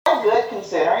feel good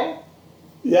considering.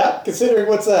 Yeah, considering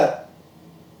what's that?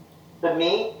 The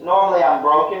meet. Normally I'm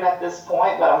broken at this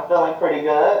point, but I'm feeling pretty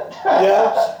good.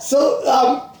 Yeah.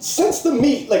 So since the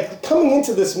meet, like coming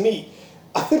into this meet,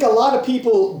 I think a lot of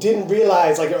people didn't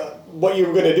realize what you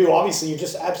were going to do. Obviously, you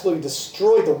just absolutely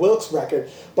destroyed the Wilkes record.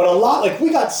 But we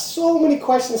got so many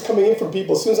questions coming in from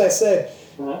people as soon as I said,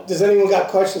 does anyone got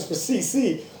questions for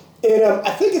CC? And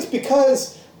I think it's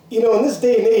because, in this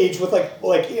day and age with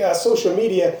social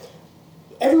media,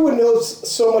 everyone knows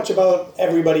so much about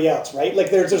everybody else, right? Like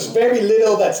there's very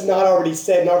little that's not already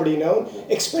said and already known,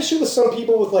 especially with some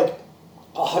people with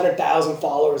 100,000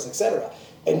 followers, etc.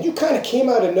 And you kind of came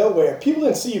out of nowhere. People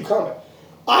didn't see you coming.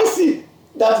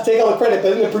 Not to take all the credit,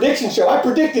 but in the prediction show, I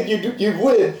predicted you'd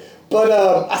win. But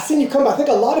I seen you come. I think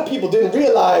a lot of people didn't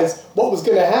realize what was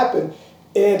going to happen.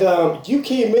 And you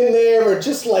came in there and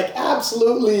just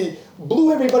absolutely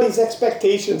blew everybody's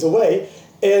expectations away.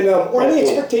 And or any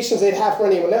expectations they'd have for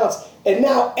anyone else. And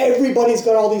now everybody's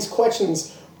got all these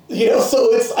questions.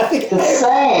 So it's, I think...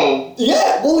 Insane.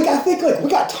 Yeah, well, I think we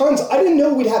got tons. I didn't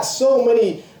know we'd have so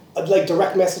many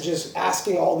direct messages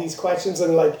asking all these questions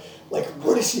and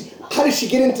how did she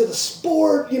get into the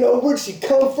sport? Where did she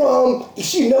come from? Did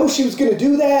she know she was going to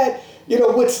do that?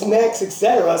 What's next,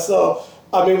 etc. So,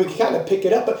 I mean, we can kind of pick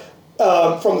it up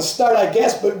from the start, I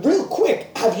guess. But real quick,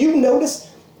 have you noticed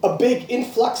a big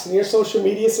influx in your social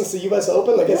media since the U.S.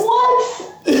 Open? What?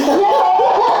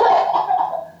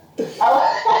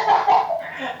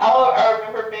 I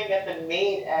remember being at the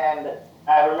meet, and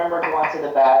I remember going to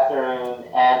the bathroom,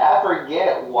 and I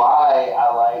forget why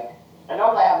I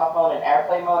normally have my phone in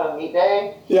airplane mode on meet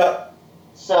day. Yeah.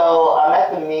 So I'm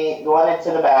at the meet, going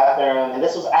into the bathroom, and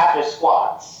this was after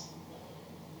squats.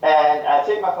 And I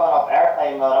took my phone off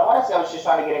airplane mode. I want to say I was just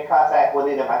trying to get in contact with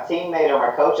either my teammate or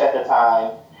my coach at the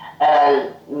time. And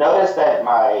I noticed that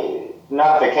my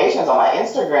notifications on my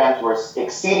Instagrams were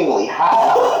exceedingly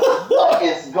high. What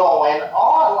is going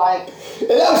on? And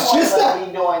that was just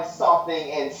me doing something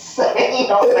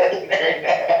insane on the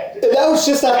internet. And that was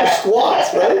just after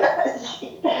squats, right?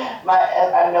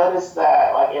 I noticed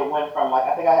that it went from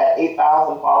I think I had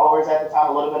 8,000 followers at the time,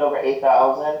 a little bit over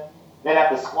 8,000. Then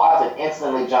after squats, it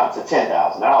instantly jumped to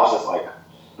 10,000. And I was just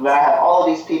then I had all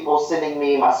of these people sending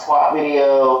me my squat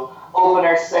video,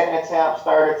 opener, second attempts,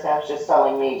 third attempts, just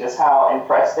telling me just how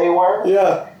impressed they were.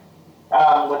 Yeah.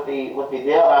 With the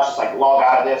deal. And I was just log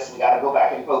out of this. We got to go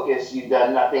back and focus. You've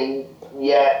done nothing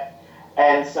yet.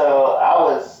 And so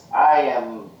I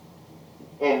am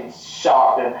in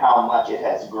shock in how much it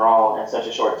has grown in such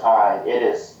a short time. It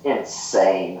is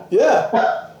insane. Yeah.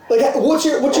 What's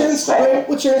your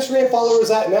Instagram followers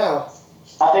at now?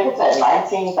 I think it's at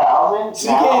 19,000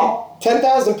 so now.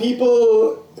 10,000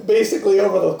 people basically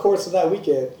over the course of that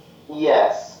weekend.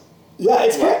 Yes. Yeah,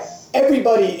 it's great.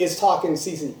 Everybody is talking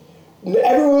CC.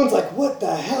 Everyone's like, what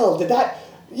the hell? Did that,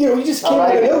 you just came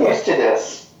out of nowhere. I'm used to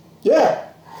this. Yeah.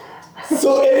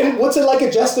 So, and what's it like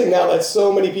adjusting now that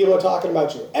so many people are talking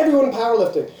about you? Everyone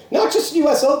powerlifting. Not just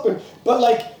U.S. Open, but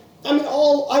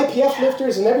all IPF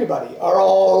lifters and everybody are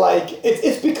all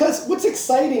it's because what's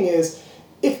exciting is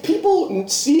if people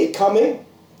see it coming,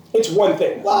 it's one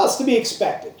thing. Well, it's to be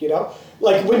expected,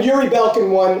 when Yuri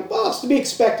Belkin won, well, it's to be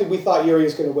expected. We thought Yuri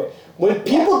was going to win. When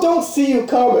people don't see you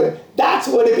coming, that's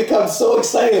when it becomes so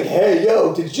exciting. Hey,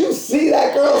 yo, did you see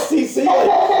that girl, CC?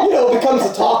 It becomes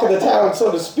the talk of the town,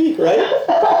 so to speak, right?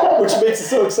 Which makes it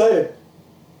so exciting.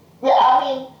 Yeah,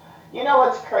 I mean,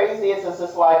 what's crazy is it's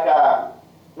just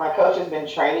my coach has been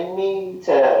training me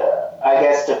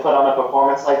to put on a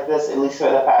performance like this, at least for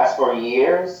the past 4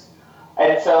 years.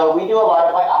 And so we do a lot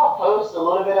of, I'll post a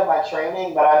little bit of my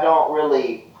training, but I don't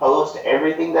really post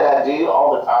everything that I do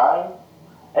all the time.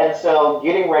 And so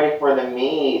getting ready for the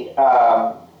meet,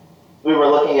 we were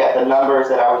looking at the numbers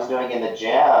that I was doing in the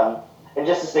gym, and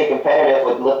just to stay competitive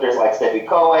with lifters like Steffi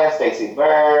Cohen, Stacey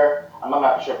Burr, I'm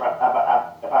not sure if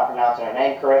I'm pronouncing her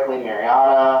name correctly,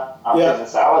 Mariana, Susan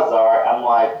Salazar. I'm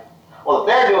well, if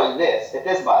they're doing this at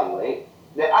this body weight,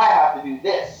 then I have to do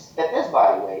this at this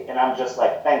body weight. And I'm just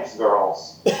thanks,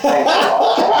 girls. Thanks,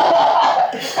 girls.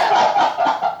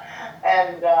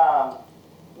 And,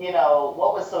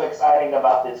 what was so exciting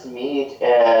about this meet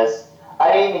is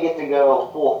I didn't even get to go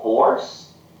full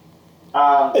force.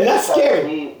 And that's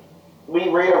scary. We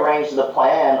rearranged the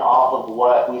plan off of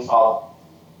what we saw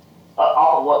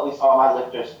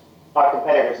my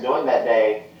competitors doing that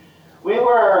day. We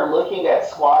were looking at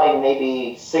squatting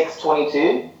maybe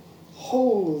 622.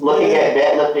 Looking at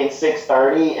deadlifting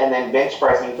 630 and then bench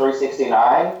pressing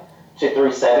 369 to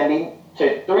 370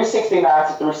 to 369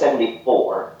 to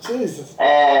 374. Jesus.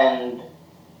 And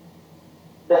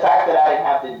the fact that I didn't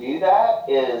have to do that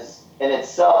is in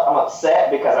itself, I'm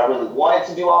upset because I really wanted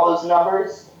to do all those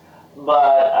numbers,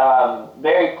 but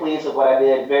very pleased with what I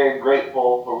did, very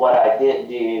grateful for what I did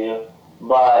do,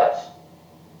 but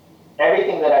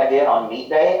everything that I did on meet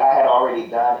day, I had already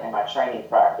done in my training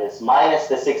practice, minus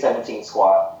the 617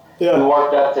 squat. Yeah. We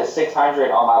worked up to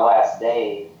 600 on my last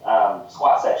day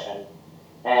squat section,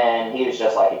 and he was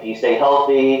just like, if you stay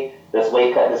healthy, this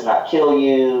weight cut does not kill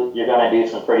you, you're going to do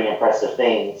some pretty impressive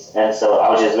things. And so I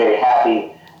was just very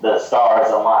happy the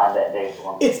stars aligned that day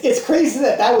for me. It's crazy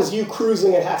that was you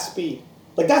cruising at half speed.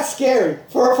 Like, that's scary.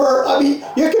 I mean,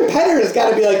 your competitors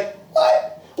got to be like,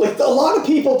 what? Like, a lot of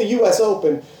people at the U.S.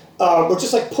 Open were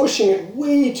just, like, pushing it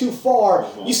way too far.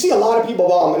 Mm-hmm. You see a lot of people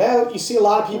bombing out. You see a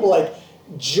lot of people, like,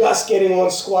 just getting one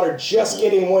squat or just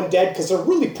getting one dead because they're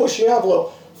really pushing the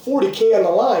envelope 40K on the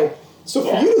line. So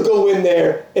for you to go in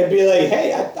there and be like,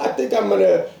 hey, I think I'm going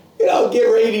to, give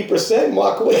her 80% and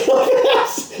walk away.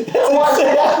 that's the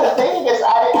thing is,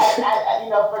 I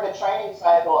for the training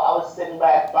cycle, I was sitting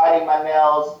back, biting my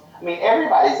nails. I mean,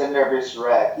 everybody's a nervous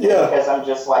wreck. Yeah. Because I'm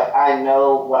just like, I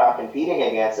know what I'm competing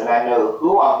against, and I know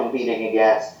who I'm competing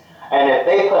against. And if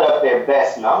they put up their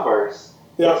best numbers,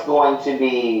 it's going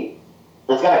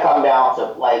to come down to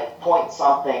like point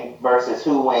something versus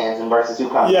who wins and versus who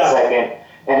comes in second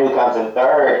and who comes in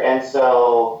third. And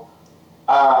so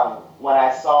when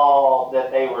I saw that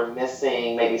they were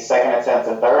missing maybe second attempts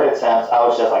and third attempts, I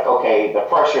was just like, okay, the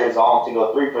pressure is on to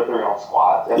go 3 for 3 on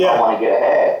squats if I want to get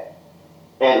ahead.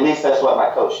 And at least that's what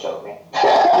my coach told me.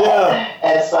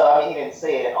 And so, I mean, he didn't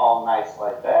say it all nice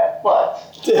like that, but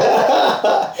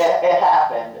it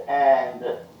happened. And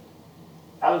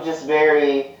I'm just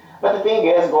but the thing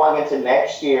is, going into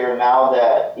next year, now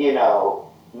that,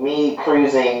 me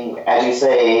cruising, as you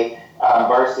say,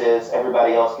 versus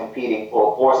everybody else competing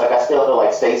full force, like I still feel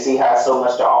like Stacy has so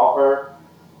much to offer.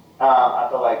 I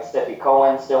feel like Steffi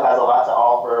Cohen still has a lot to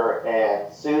offer,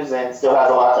 and Susan still has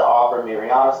a lot to offer,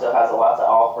 Miriana still has a lot to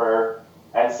offer.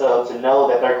 And so to know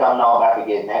that they're coming all back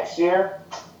again next year,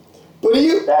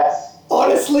 that's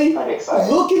honestly,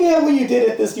 looking at what you did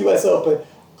at this U.S. Open,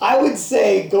 I would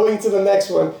say going to the next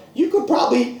one, you could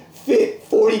probably fit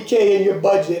 40K in your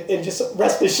budget and just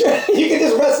rest assured. You can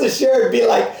just rest assured and be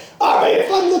like, all right,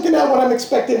 if I'm looking at what I'm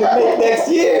expecting to make next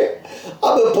year,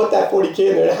 I'm going to put that 40K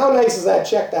in there. And how nice is that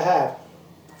check to have?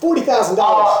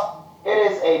 $40,000.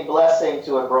 It is a blessing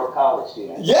to a broke college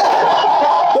student.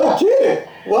 Yeah. No kidding.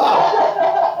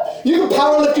 Wow. You can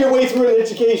powerlift your way through an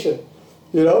education,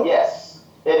 Yes.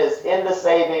 It is in the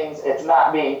savings. It's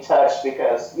not being touched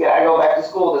because, I go back to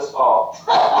school this fall.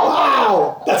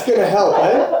 Wow. That's going to help,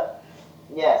 eh?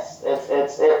 Yes.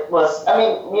 It was, I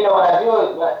mean, when I do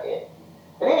it,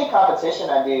 in any competition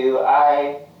I do,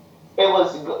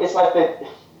 it's like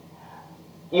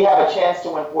you have a chance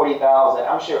to win 40,000.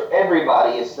 I'm sure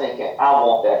everybody is thinking, I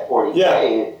want that 40K.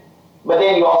 Yeah. But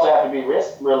then you also have to be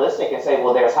realistic and say,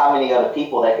 well, there's how many other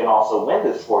people that can also win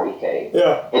this 40K.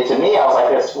 Yeah. And to me, I was like,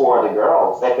 there's 4 other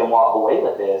girls that can walk away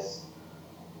with this.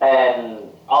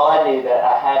 And all I knew that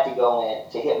I had to go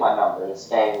in to hit my numbers.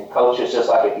 And coach was just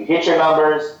like, if you hit your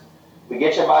numbers, we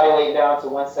get your body weight down to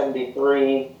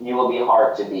 173, you will be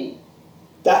hard to beat.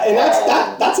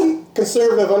 That's a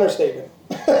conservative understatement.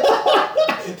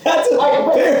 That's a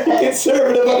very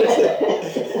conservative understatement.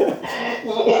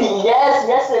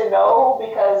 Yes and no,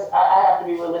 because I have to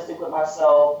be realistic with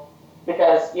myself.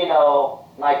 Because,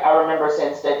 like I remember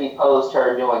seeing Steffi post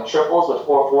her doing triples with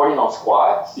 440 on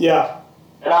squats. Yeah.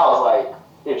 And I was like,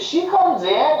 if she comes in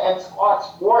and squats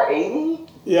 480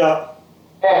 at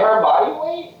her body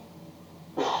weight,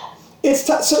 it's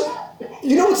tough. So, tough?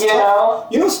 You know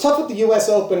what's tough with the U.S.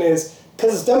 Open is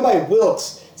because it's done by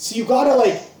Wilks. So you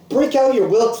gotta break out your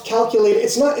Wilks calculator.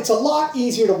 It's a lot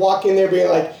easier to walk in there being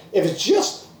like, if it's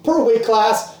just per weight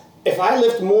class, if I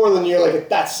lift more than you,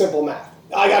 that's simple math.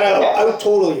 I gotta out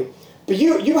total you. But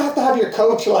you have to have your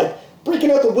coach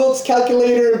breaking out the Wilks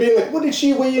calculator and being like, what did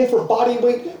she weigh in for body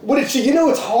weight? What did she?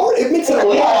 It's hard. It makes it a lot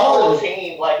harder. We had a whole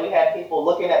team. We had people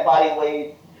looking at body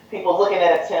weight, people looking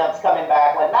at attempts, coming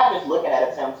back. Not just looking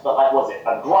at attempts, but was it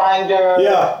a grinder?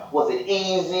 Yeah. Was it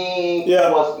easy? Yeah.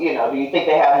 Do you think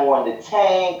they have more in the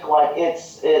tank?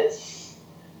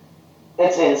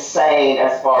 It's insane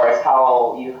as far as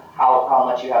how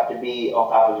much you have to be on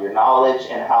top of your knowledge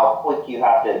and how quick you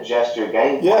have to adjust your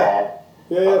game plan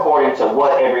according to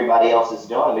what everybody else is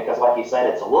doing. Because like you said,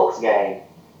 it's a looks game.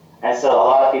 And so a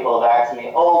lot of people have asked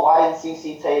me, why didn't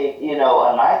CC take, a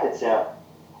 9th attempt?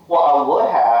 Well, I would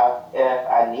have if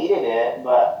I needed it,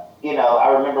 but, I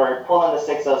remember pulling the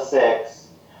 606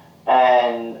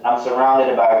 and I'm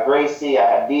surrounded by Gracie. I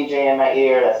have DJ in my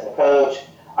ear, that's the coach.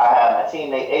 I had my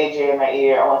teammate AJ in my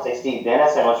ear. I want to say Steve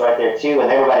Dennison was right there too,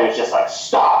 and everybody was just like,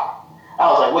 "Stop!" I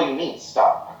was like, "What do you mean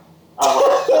stop?" I was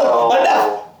like, "So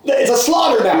it's a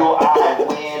slaughter now. do I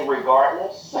win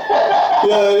regardless?" Yeah.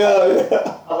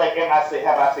 I was like,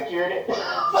 have I secured it?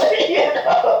 You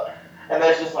know? And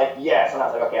they're just like, yes. And I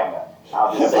was like, okay, I'm done.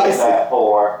 I'll just save that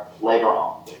for later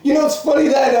on. You know, it's funny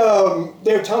that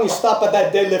they were telling you stop at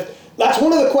that deadlift. That's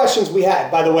one of the questions we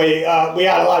had, by the way. We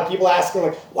had a lot of people asking,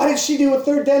 like, why did she do a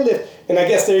third deadlift? And I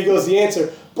guess there goes the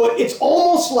answer. But it's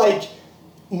almost like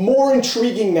more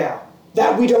intriguing now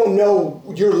that we don't know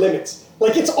your limits.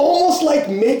 Like, it's almost like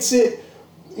makes it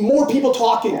more people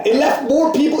talking. It left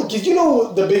more people, because you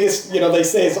know the biggest, they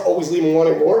say is always leaving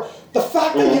wanting more. The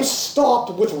fact that you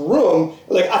stopped with room,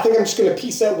 like, I think I'm just going to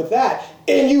peace out with that,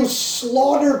 and you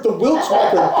slaughtered the Wilks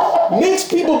record, makes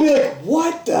people be like,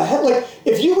 what the hell? Like,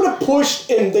 if you would have pushed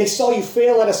and they saw you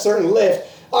fail at a certain lift,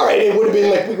 all right, it would have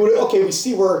been like, we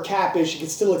see where her cap is, she can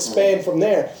still expand from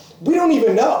there. We don't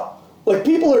even know. Like,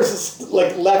 people are just,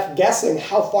 like, left guessing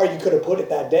how far you could have put it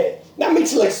that day. That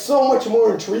makes it, like, so much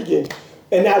more intriguing.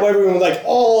 And now everyone, like,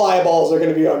 all eyeballs are going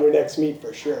to be on your next meet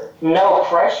for sure. No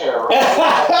pressure, right?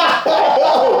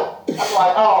 I'm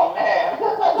like, oh, man.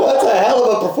 That's a hell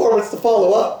of a performance to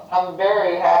follow up. I'm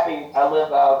very happy. I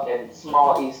live out in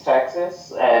small East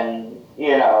Texas, and,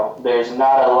 there's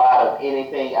not a lot of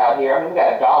anything out here. I mean, we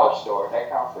got a dollar store. That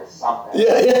counts for something.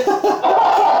 Yeah.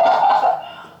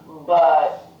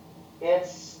 But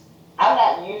I'm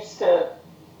not used to,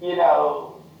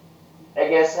 I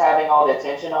guess having all the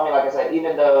attention on me. Like I said,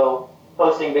 even though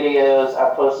posting videos,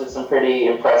 I posted some pretty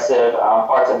impressive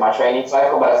parts of my training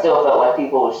cycle, but I still felt like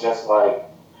people was just like,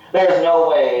 there's no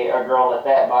way a girl at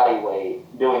that body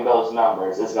weight doing those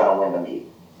numbers is going to win the meet.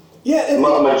 Yeah. And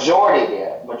Majority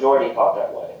did. Majority thought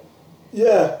that way.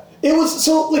 Yeah. It was,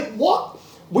 so, like, what?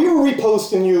 We were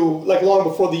reposting you, like, long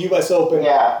before the U.S. Open.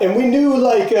 Yeah. And we knew,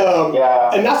 like,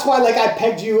 and that's why, like, I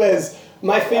pegged you as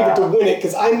my favorite to win it,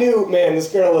 because I knew, man,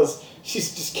 this girl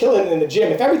she's just killing it in the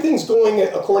gym. If everything's going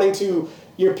according to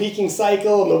your peaking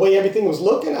cycle and the way everything was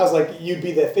looking, I was like, you'd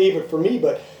be the favorite for me.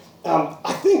 But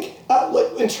I think,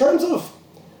 like, in terms of,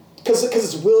 because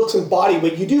it's Wilks and body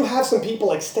weight, you do have some people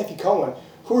like Steffi Cohen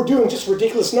who are doing just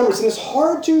ridiculous numbers, and it's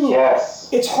hard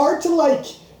to, like,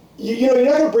 you're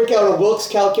not going to break out a Wilks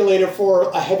calculator for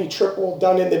a heavy triple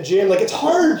done in the gym. Like, it's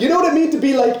hard, you know what I mean, to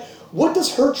be like, what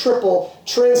does her triple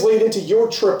translate into your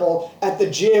triple at the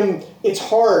gym? It's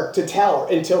hard to tell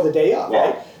until the day of,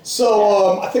 right?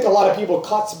 So I think a lot of people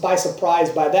caught by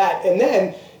surprise by that. And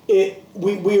then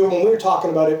when we were talking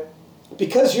about it,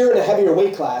 because you're in a heavier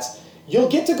weight class, you'll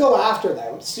get to go after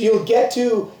them. So you'll get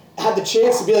to have the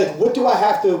chance to be like, what do I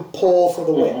have to pull for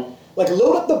the win? Like,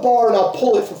 load up the bar and I'll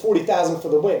pull it for 40,000 for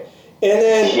the win. And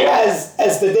then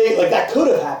as the day, like, that could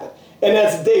have happened. And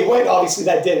as the day went, obviously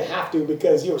that didn't have to,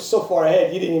 because you were so far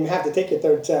ahead, you didn't even have to take your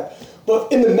third attempt.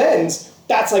 But in the men's,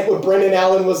 that's like what Brendan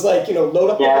Allen was like,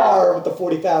 load up the bar with the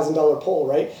 $40,000 pull,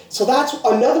 right? So that's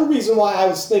another reason why I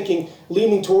was thinking,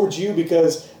 leaning towards you,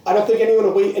 because I don't think any of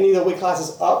the weight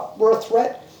classes up were a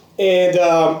threat. And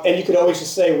you could always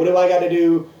just say, what do I got to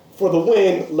do for the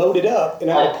win? Load it up,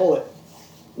 and I will pull it.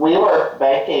 We were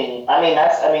banking,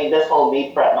 this whole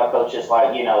meet prep, my coach is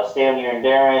like, stay on your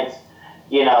endurance.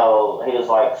 He was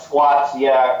like, squats,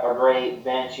 are great.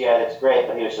 Bench, that's great.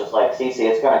 But he was just like, Cece,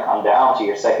 it's going to come down to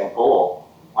your second pull.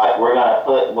 Like, we're going to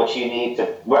put what you need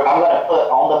I'm going to put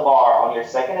on the bar on your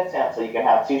second attempt so you can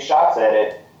have 2 shots at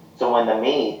it to win the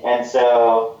meet. And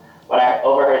so when I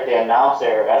overheard the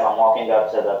announcer as I'm walking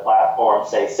up to the platform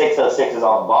say 606 is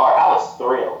on the bar, I was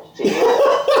thrilled to hear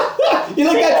it. You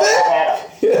like that?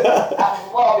 Because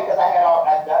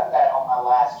I'd done that on my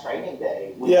last training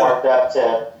day. We worked up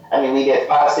to, we did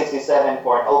 567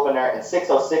 for an opener, and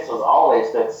 606 was always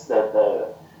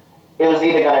it was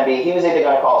either going to be, he was either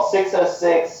going to call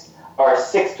 606 or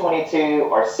 622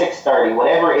 or 630,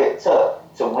 whatever it took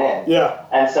to win. Yeah.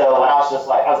 And so when I was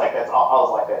like,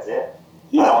 that's it.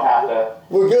 Yeah. I don't have to.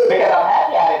 We're good. Because I'm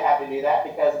happy I didn't have to do that,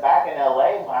 because back in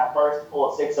LA when I first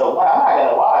pulled 601, I'm not going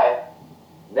to lie,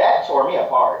 that tore me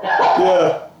apart.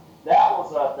 Yeah.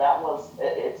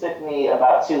 It took me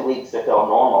about 2 weeks to feel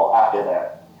normal after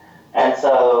that. And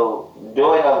so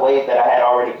doing a weight that I had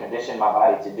already conditioned my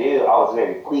body to do, I was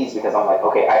very pleased, because I'm like,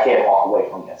 okay, I can't walk away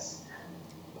from this.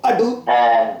 I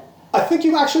think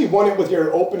you actually won it with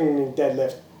your opening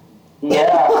deadlift. Yeah,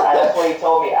 that's what he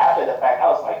told me after the fact. I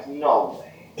was like, no way.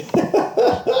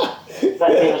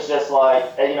 But he was just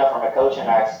like, from a coaching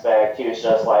aspect, he was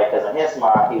just like, because in his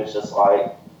mind, he was just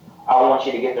like, I want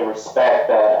you to get the respect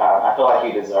that I feel like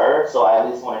you deserve, so I at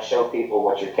least want to show people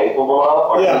what you're capable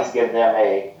of, or at least give them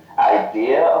I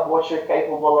idea of what you're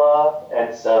capable of,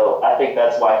 and so I think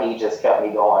that's why he just kept me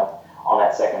going on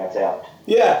that second attempt.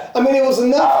 Yeah, I mean, it was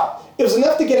enough. It was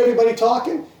enough to get everybody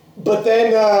talking, but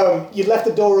then you left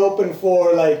the door open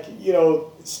for, like,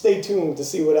 stay tuned to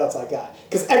see what else I got,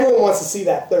 because everyone wants to see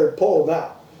that third pole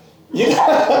now.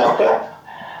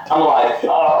 I'm like,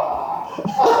 oh.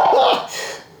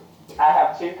 I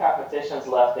have 2 competitions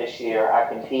left this year. I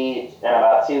compete in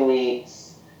about 2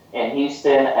 weeks in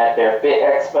Houston at their Fit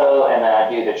Expo, and then I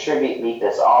do the tribute meet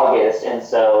this August. And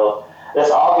so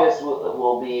this August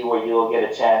will be where you'll get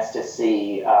a chance to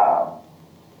see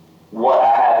what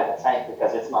I have in the tank,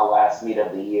 because it's my last meet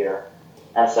of the year.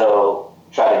 And so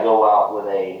try to go out with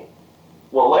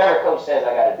whatever coach says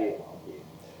I got to do.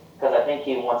 Because I think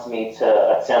he wants me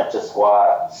to attempt to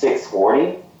squat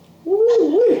 640.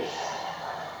 Woo-wee.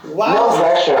 Wow. No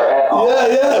pressure at all.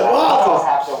 Yeah, wow. I don't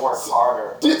have to work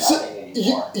harder. Did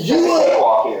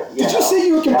you say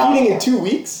you were competing in 2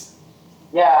 weeks?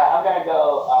 Yeah, I'm going to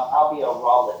go, I'll be a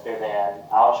raw lifter then.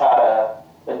 I'll try to,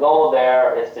 the goal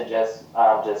there is to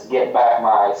just get back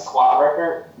my squat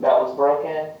record that was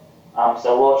broken.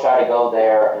 So we'll try to go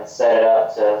there and set it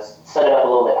up a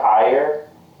little bit higher.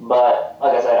 But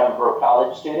like I said, I'm a broke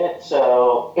college student,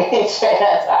 so any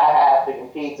chance I have to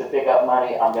compete to pick up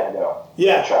money, I'm gonna go.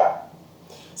 Yeah. Try.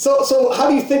 So how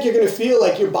do you think you're gonna feel,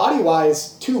 like, your body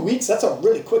wise? 2 weeks, that's a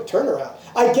really quick turnaround.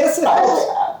 I guess it helps.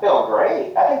 I feel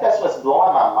great. I think that's what's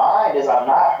blowing my mind is I'm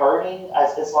not hurting.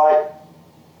 It's like,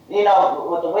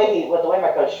 with the way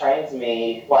my coach trains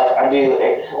me, like I do,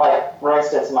 like for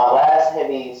instance, my last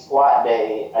heavy squat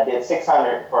day, I did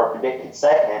 600 for a predicted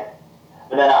second.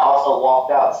 But then I also walked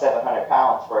out 700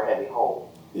 pounds for a heavy hold.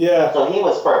 Yeah. So he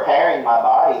was preparing my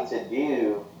body to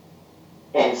do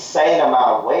insane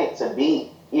amount of weight to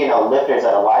beat, lifters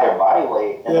at a lighter body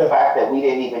weight. And the fact that we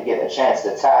didn't even get a chance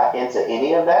to tap into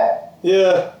any of that,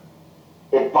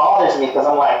 it bothers me because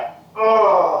I'm like,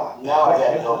 oh, now I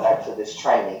got to go back to this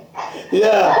training.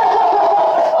 Yeah.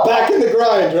 Back in the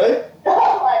grind, right?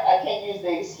 Like, I can't use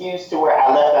the excuse to where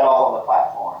I left that all on the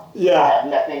platform. Yeah. I have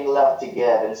nothing left to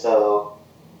give, and so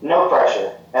no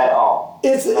pressure at all.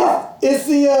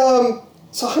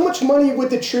 So how much money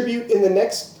would the tribute in the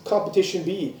next competition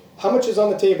be? How much is on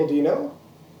the table, do you know?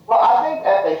 Well, I think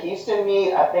at the Houston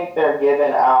meet, I think they're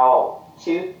giving out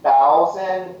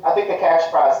 $2,000. I think the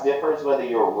cash prize differs whether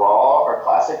you're raw or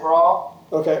classic raw.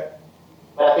 Okay.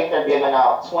 But I think they're giving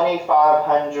out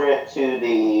 $2,500 to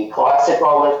the classic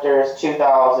raw lifters,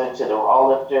 $2,000 to the raw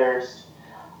lifters.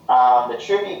 The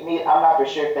tribute meet, I'm not for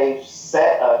sure if they've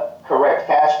set a correct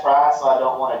cash prize, so I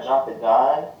don't want to jump the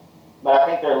gun. But I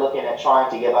think they're looking at trying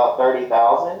to give out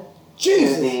 $30,000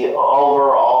 to the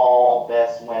overall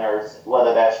best winners,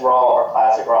 whether that's raw or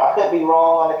classic raw. I could be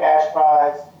wrong on the cash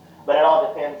prize, but it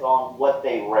all depends on what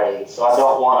they raise. So I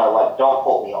don't want to, don't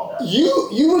quote me on that.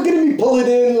 You were going to be pulling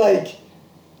in like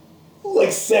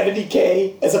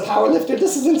 $70K as a power lifter.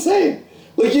 This is insane.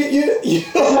 Like you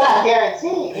it's not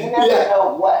guaranteed. You never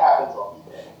know what happens on meet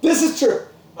day. This is true.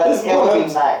 But it would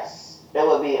be nice. It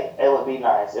would be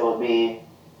nice. It would be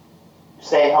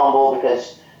staying humble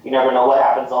because you never know what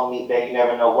happens on meet day. You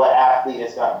never know what athlete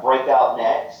is going to break out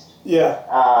next. Yeah.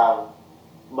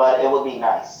 But it would be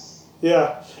nice.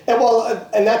 Yeah.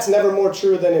 And that's never more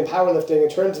true than in powerlifting in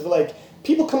terms of like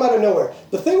people come out of nowhere.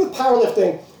 The thing with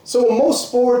powerlifting, so in most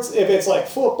sports, if it's like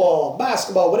football,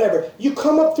 basketball, whatever, you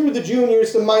come up through the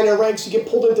juniors, the minor ranks, you get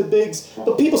pulled into bigs,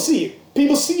 but people see you.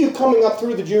 People see you coming up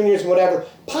through the juniors and whatever.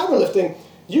 Powerlifting,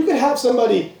 you could have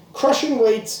somebody crushing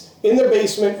weights in their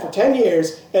basement for 10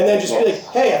 years and then just be like,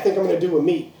 hey, I think I'm going to do a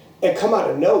meet, and come out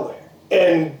of nowhere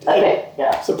and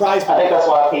surprise people. I think that's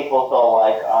why people feel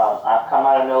like I've come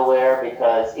out of nowhere,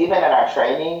 because even in our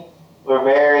training, we're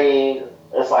very,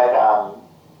 it's like I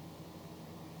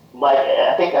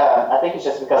think it's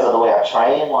just because of the way I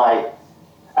train. Like,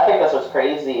 I think that's what's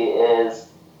crazy is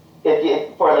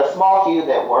for the small few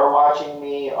that were watching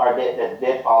me or that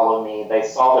did follow me, they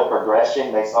saw the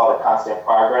progression, they saw the constant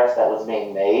progress that was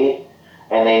being made,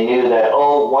 and they knew that,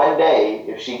 one day,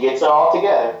 if she gets it all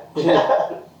together,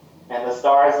 and the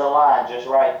stars align just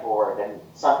right for her, then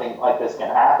something like this can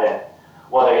happen,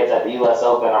 whether it's at the U.S.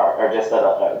 Open or just at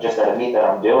a meet that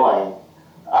I'm doing.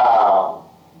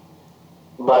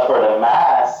 But for the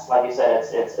mass, like you said,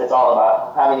 it's all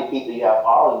about how many people you have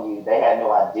following you. They had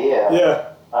no idea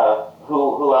of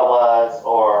who I was,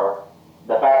 or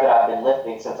the fact that I've been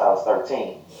lifting since I was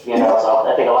 13. So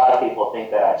I think a lot of people think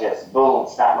that I just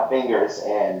snapped my fingers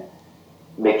and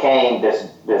became this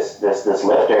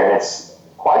lifter, and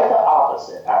Quite the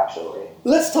opposite, actually.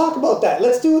 Let's talk about that.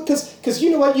 Let's do it because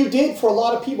you know what you did for a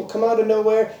lot of people come out of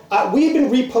nowhere. We've been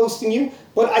reposting you,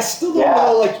 but I still don't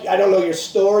know. Like I don't know your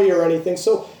story or anything.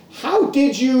 So how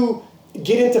did you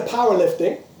get into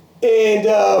powerlifting?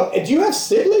 And do you have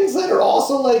siblings that are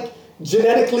also like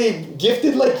genetically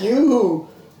gifted like you?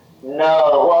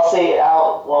 No, well, see,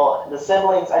 the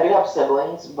siblings, I do have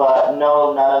siblings, but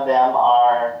no, none of them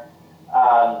are,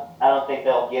 I don't think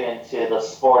they'll get into the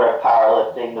sport of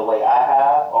powerlifting the way I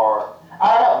have, or,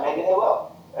 I don't know, maybe they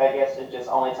will. I guess it just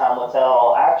only time will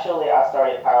tell. Actually, I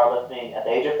started powerlifting at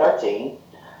the age of 13.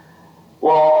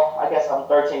 Well, I guess I'm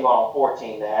 13 going on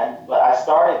 14 then, but I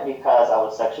started because I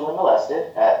was sexually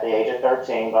molested at the age of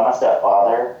 13 by my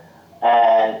stepfather,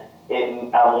 and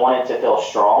I wanted to feel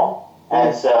strong.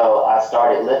 And so I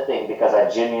started lifting because I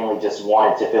genuinely just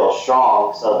wanted to feel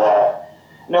strong so that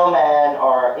no man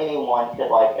or anyone could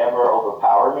like ever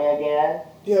overpower me again.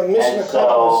 Yeah, mission and so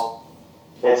accomplished.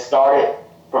 it started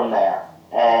from there.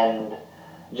 And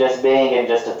just being in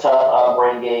just a tough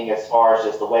upbringing as far as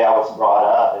just the way I was brought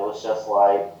up, it was just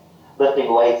like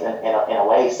lifting weights in a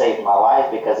way saved my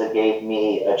life because it gave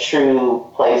me a true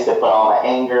place to put all my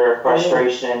anger,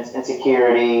 frustrations,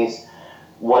 insecurities,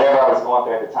 whatever I was going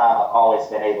through at the time. I've always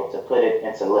been able to put it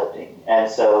into lifting. And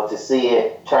so to see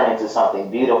it turn into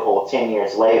something beautiful 10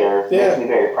 years later makes me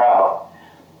very proud.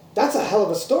 That's a hell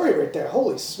of a story right there.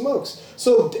 Holy smokes.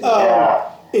 So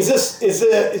is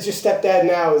your stepdad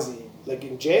now, is he like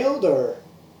in jailed or?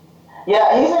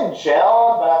 Yeah, he's in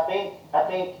jail, but I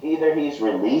think either he's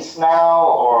released now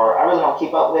or I really don't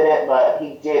keep up with it, but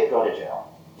he did go to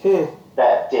jail.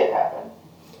 That did happen.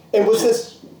 And was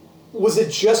it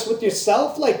just with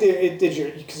yourself? Like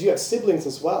because you have siblings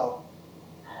as well?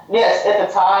 Yes, at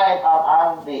the time,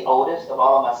 I'm the oldest of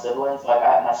all of my siblings. Like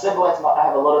my siblings, I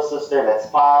have a little sister that's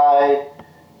 5,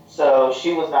 so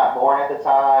she was not born at the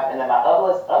time. And then my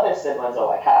other siblings are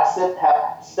like half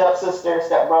stepsister,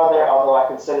 stepbrother, although I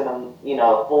consider them,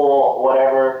 full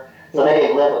whatever. So they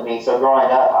didn't live with me. So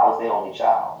growing up, I was the only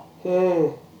child.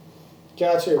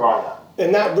 Gotcha. Growing up.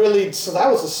 And that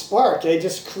was a spark. It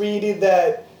just created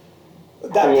that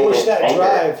push, that anger.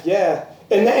 Drive. Yeah.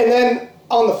 And then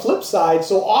on the flip side,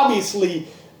 so obviously,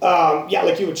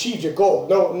 like you achieved your goal.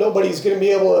 Nobody's going to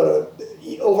be able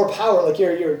to overpower. Like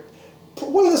you're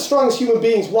one of the strongest human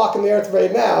beings walking the earth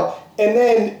right now. And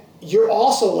then you're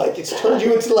also like, it's turned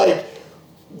you into like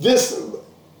this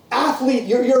athlete.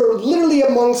 You're literally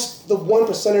amongst the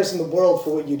 1%ers in the world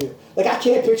for what you do. Like I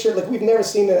can't picture, like we've never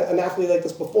seen an athlete like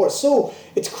this before. So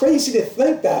it's crazy to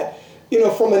think that,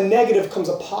 from a negative comes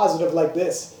a positive like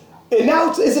this. And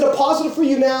now, is it a positive for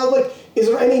you now? Like, is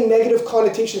there any negative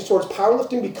connotations towards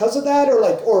powerlifting because of that?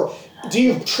 Or do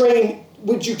you train,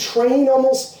 would you train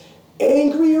almost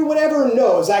angry or whatever?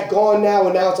 No, is that gone now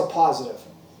and now it's a positive?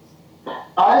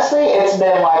 Honestly, it's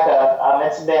been like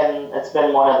it's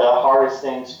been one of the hardest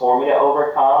things for me to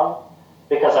overcome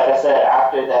because, like I said,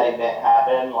 after that event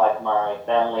happened, like my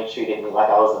family treated me like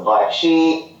I was the black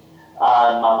sheep.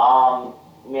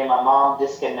 Me and my mom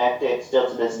disconnected. Still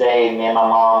to this day, me and my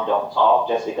mom don't talk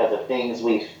just because of things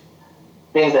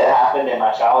that happened in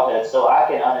my childhood. So I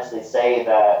can honestly say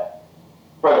that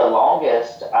for the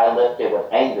longest, I lifted with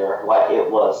anger. Like it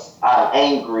was, I'm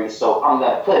angry, so I'm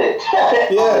gonna put it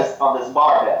on this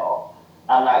barbell.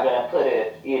 I'm not gonna put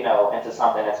it, into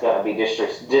something that's gonna be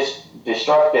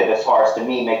destructive as far as to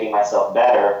me making myself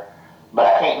better. But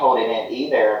I can't hold it in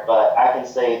either. But I can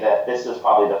say that this is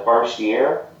probably the first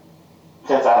year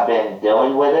since I've been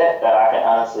dealing with it that I can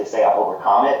honestly say I've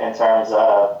overcome it in terms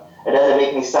of it doesn't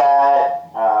make me sad.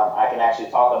 I can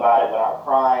actually talk about it without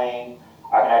crying.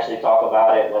 I can actually talk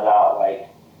about it without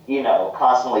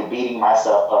constantly beating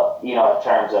myself up, in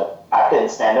terms of I couldn't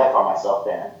stand up for myself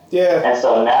then. Yeah. And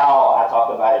so now I talk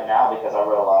about it now because I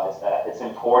realize that it's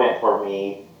important for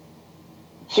me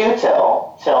to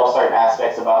tell certain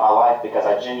aspects about my life because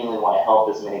I genuinely want to help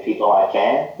as many people I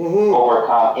can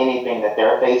overcome anything that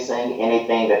they're facing,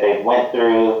 anything that they've went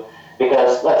through.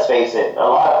 Because let's face it, a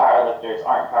lot of powerlifters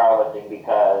aren't powerlifting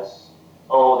because,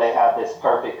 they have this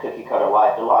perfect cookie cutter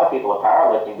life. A lot of people are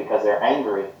powerlifting because they're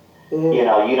angry. You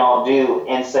don't do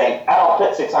insane. I don't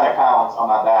put 600 pounds on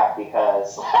my back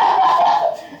because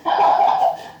I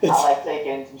like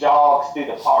taking jogs through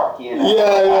the park,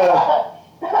 Yeah.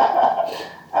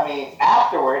 I mean,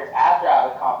 afterwards, after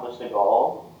I've accomplished the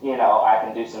goal, I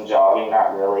can do some jogging.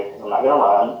 Not really, 'cause I'm not gonna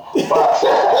run, but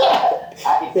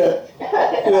I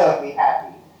can be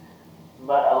happy.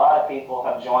 But a lot of people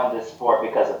have joined this sport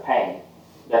because of pain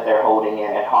that they're holding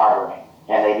in and harboring,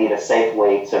 and they need a safe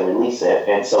way to release it.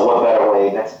 And so, what better way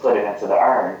than to put it into the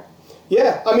urn?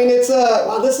 Yeah, I mean, it's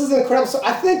wow, this is incredible. So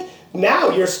I think now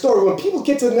your story, when people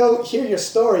get to hear your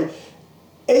story,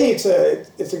 it's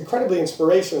incredibly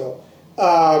inspirational.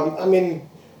 I mean,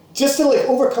 just to like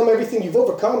overcome everything you've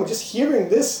overcome, and just hearing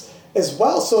this as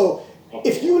well. So,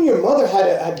 if you and your mother had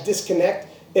a disconnect,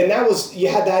 and you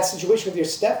had that situation with your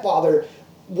stepfather,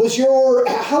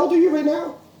 how old are you right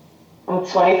now? I'm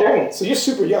 23. So you're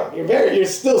super young. You're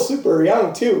still super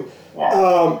young too.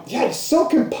 Yeah. You're so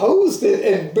composed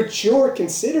and mature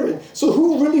considering. So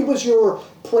who really was your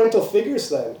parental figures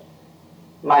then?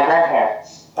 My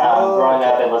grandparents. Growing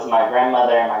up, it was my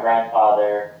grandmother and my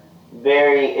grandfather.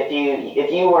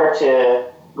 If you were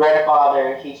to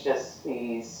grandfather, he's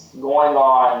going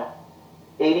on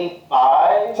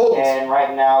 85, and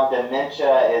right now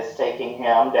dementia is taking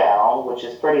him down, which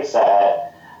is pretty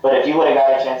sad. But if you would have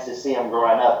got a chance to see him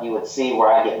growing up, you would see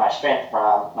where I get my strength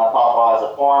from. My papa is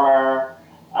a farmer,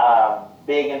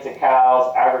 big into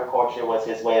cows. Agriculture was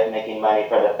his way of making money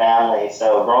for the family.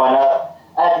 So growing up,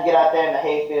 I had to get out there in the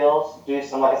hay fields, do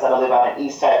some, like I said, I live out in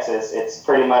East Texas. It's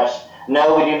pretty much,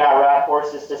 no, we do not ride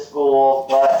horses to school,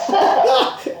 but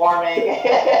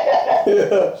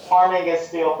farming is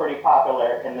still pretty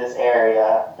popular in this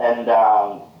area. And,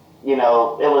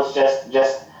 it was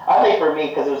just I think for me,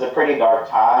 because it was a pretty dark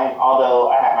time,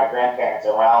 although I had my grandparents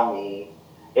around me,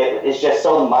 it's just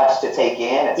so much to take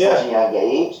in at such a young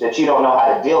age that you don't know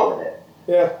how to deal with it.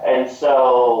 Yeah. And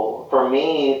so for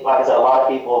me, like I said, a lot of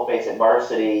people face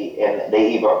adversity and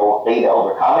they either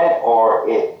overcome it or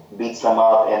it beats them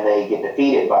up and they get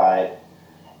defeated by it.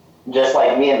 Just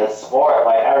like me in the sport,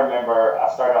 like I remember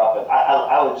I started off with,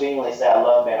 I would genuinely say I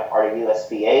love being a part of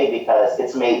USPA because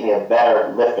it's made me a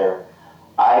better lifter.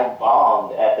 I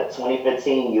bombed at the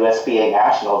 2015 USPA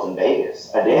Nationals in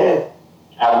Vegas. I did.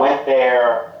 I went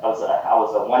there, I was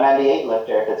a 198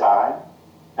 lifter at the time,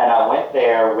 and I went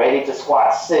there ready to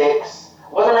squat 6.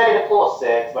 Wasn't ready to pull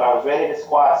 6, but I was ready to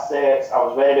squat 6. I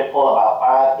was ready to pull about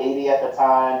 580 at the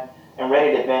time, and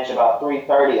ready to bench about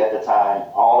 330 at the time,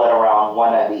 all at around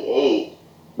 198.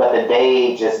 But the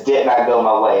day just did not go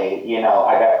my way. I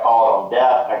got called on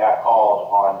depth. I got called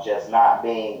on just not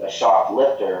being a sharp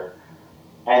lifter.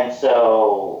 And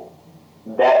so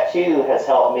that too has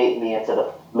helped make me into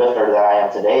the lifter that I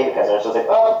am today, because I was just like,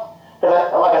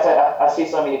 like I said, I see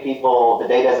so many people, the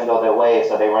day doesn't go their way,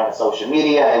 so they run to social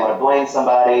media, they want to blame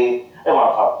somebody, they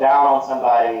want to talk down on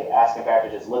somebody, asking back to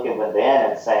just looking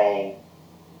within and saying,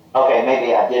 okay,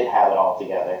 maybe I didn't have it all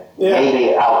together. Yeah.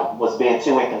 Maybe I was being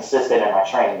too inconsistent in my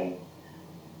training.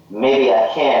 Maybe I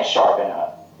can sharpen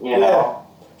up,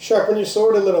 Sharpen your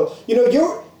sword a little.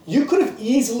 You could have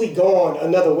easily gone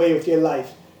another way with your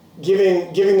life,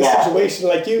 given the situation.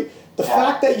 Like the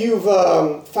fact that you've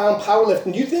found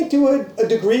powerlifting, do you think to a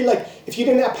degree, like if you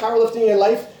didn't have powerlifting in your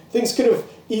life, things could have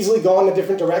easily gone a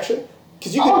different direction?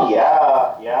 It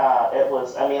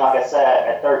was, like I said,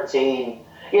 at 13,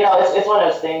 it's one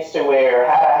of those things to where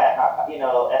had I had,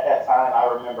 at that time, I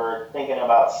remember thinking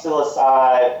about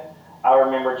suicide. I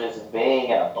remember just being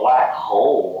in a black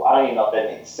hole. I don't even know if that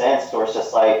makes sense, or it's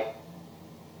just like,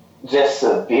 just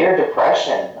severe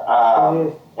depression,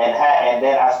 and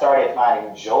then I started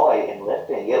finding joy in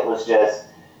lifting. It was just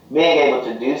being able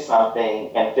to do something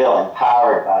and feel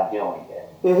empowered by doing it.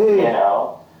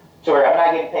 To where I'm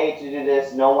not getting paid to do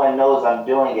this, no one knows I'm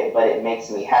doing it, but it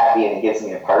makes me happy and it gives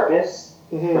me a purpose.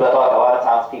 Because I feel like a lot of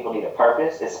times people need a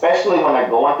purpose, especially when they're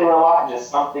going through a lot,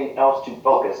 just something else to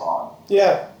focus on.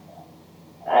 Yeah.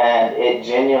 And it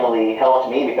genuinely helped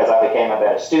me because I became a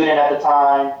better student at the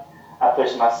time. I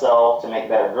pushed myself to make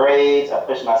better grades. I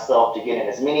pushed myself to get in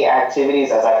as many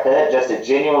activities as I could just to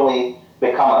genuinely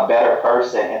become a better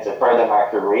person and to further my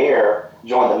career.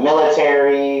 Joined the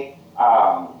military,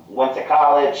 went to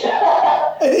college.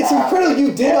 It's incredible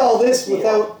you did all this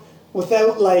without with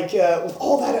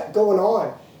all that going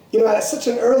on. At such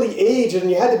an early age,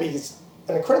 and you had to be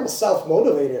an incredible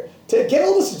self-motivator to get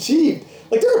all this achieved.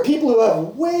 Like there are people who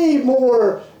have way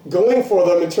more going for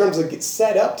them in terms of get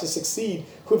set up to succeed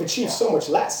who have achieved so much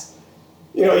less.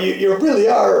 You really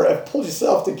have pulled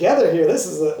yourself together here. This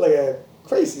is a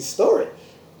crazy story.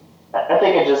 I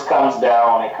think it just comes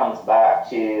back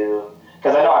to,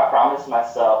 because I know I promised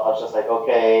myself, I was just like,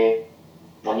 okay,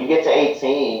 when you get to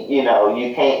 18,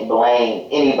 you can't blame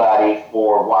anybody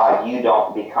for why you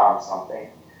don't become something.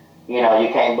 You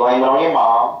can't blame it on your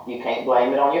mom. You can't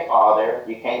blame it on your father.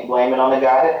 You can't blame it on the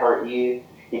guy that hurt you.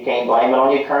 You can't blame it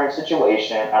on your current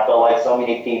situation. I feel like so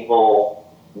many people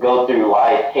go through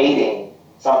life hating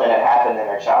something that happened in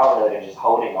their childhood and just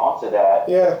holding on to that.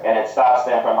 Yeah. And it stops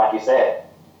them from, like you said,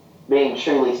 being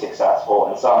truly successful.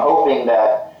 And so I'm hoping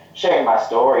that sharing my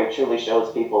story truly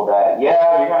shows people that, you're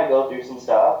going to go through some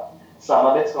stuff. some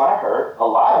of it's going to hurt. A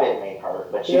lot of it may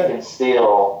hurt, but you Yeah. can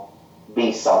still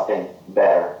be something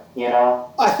better, you know?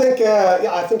 I think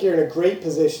I think you're in a great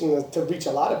position to reach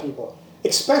a lot of people,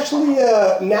 especially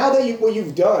now that what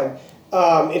you've done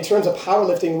in terms of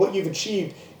powerlifting, what you've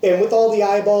achieved, and with all the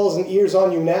eyeballs and ears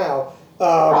on you now.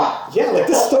 Like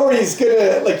this story is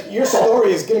your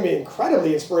story is gonna be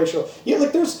incredibly inspirational. Yeah,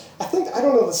 like I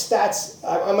don't know the stats.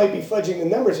 I might be fudging the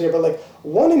numbers here, but like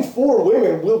 1 in 4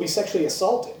 women will be sexually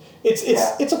assaulted.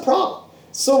 It's a problem.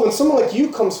 So when someone like you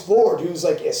comes forward, who's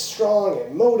like as strong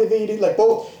and motivated, like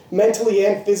both mentally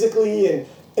and physically, and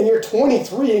you're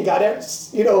 23 and got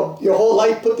your whole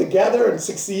life put together and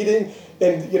succeeding,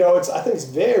 and I think it's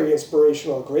very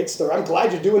inspirational, great story. I'm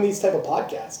glad you're doing these type of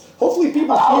podcasts. Hopefully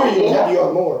people hear you and have you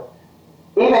on more.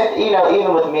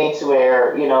 Even with me to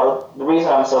where, the reason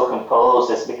I'm so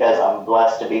composed is because I'm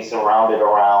blessed to be surrounded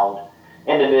around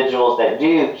individuals that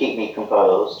do keep me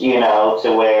composed,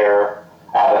 to where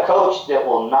I have a coach that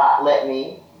will not let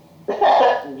me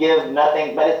give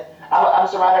nothing, but I'm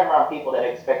surrounded around people that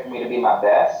expect me to be my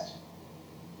best.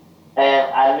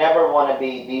 And I never want to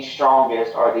be the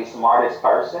strongest or the smartest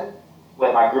person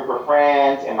with my group of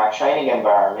friends in my training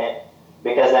environment,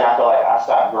 because then I feel like I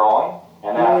stop growing,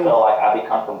 and then I feel like I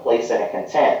become complacent and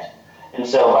content. And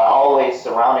so by always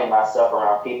surrounding myself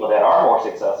around people that are more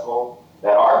successful,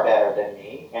 that are better than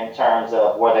me in terms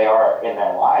of where they are in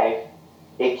their life,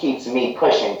 it keeps me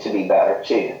pushing to be better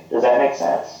too. Does that make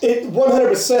sense?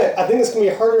 100%. I think it's going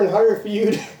to be harder and harder for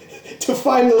you to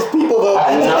find those people, though.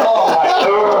 I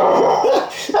know.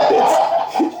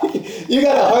 You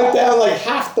got to hunt down like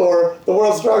Hafthor, the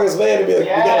world's strongest man, and be like,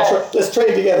 Yes. let's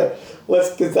train together.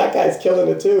 Because that guy's killing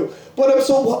it too. But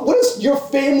so what does your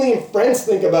family and friends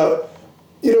think about,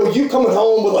 you coming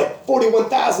home with like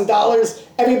 $41,000,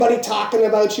 everybody talking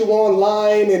about you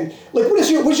online, and like what's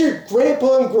your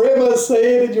grandpa and grandma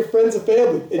saying, and your friends and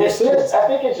family and your siblings? I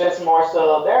think it's just more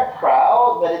so they're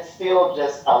proud, but it's still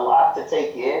just a lot to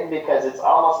take in, because it's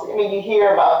almost, you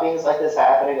hear about things like this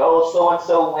happening. Oh,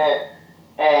 so-and-so went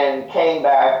and came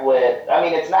back with,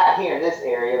 it's not here in this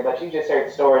area, but you just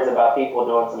heard stories about people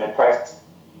doing some impressive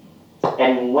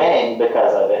and winning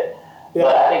because of it. Yeah.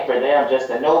 But I think for them, just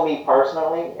to know me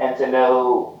personally and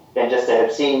just to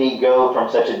have seen me go from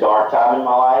such a dark time in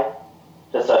my life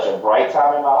to such a bright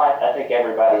time in my life, I think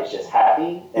everybody is just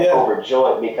happy and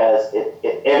overjoyed, because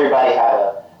everybody had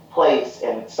a place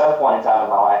in some point in time in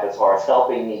my life as far as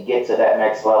helping me get to that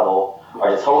next level,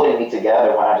 or just holding me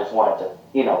together when I just wanted to,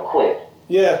 quit.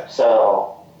 Yeah.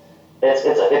 So it's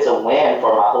a win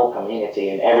for my whole community,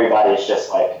 and everybody is just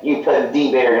like, you put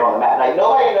D-Berry on the map. Like,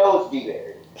 nobody knows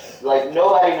D-Berry. Like,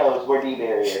 nobody knows where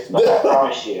D-Berry is, but I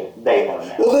promise you, they know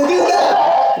now. Well, they do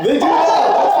that. They do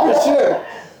that, that's for sure.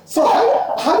 So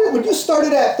how did, when you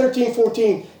started at 13,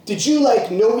 14, did you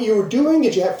know what you were doing?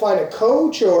 Did you have to find a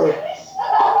coach, or?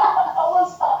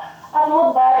 I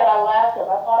look back and I laugh because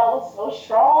I thought I was so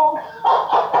strong.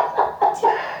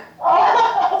 I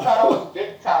thought I was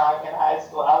big time in high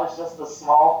school. I was just a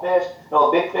small fish,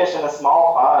 big fish in a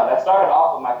small pond. I started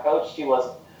off with my coach.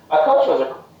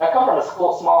 I come from a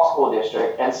small school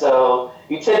district, and so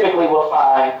you typically will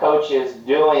find coaches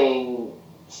doing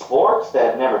sports that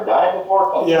have never done it before,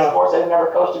 coaching sports that have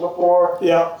never coached it before.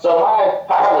 Yeah. So my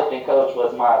powerlifting coach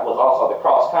was also the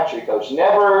cross country coach.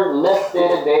 Never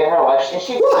lifted a day in her life, and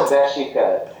she did the best she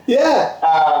could. Yeah.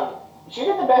 She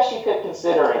did the best she could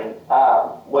considering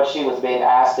what she was being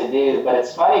asked to do. But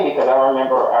it's funny because I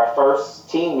remember our first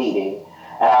team meeting,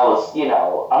 and I was,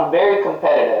 I'm very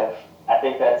competitive. I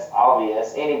think that's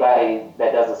obvious. Anybody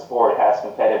that does a sport has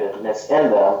competitiveness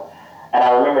in them. And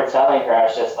I remember telling her, I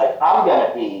was just like, I'm going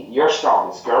to be your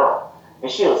strongest girl. And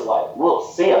she was like, we'll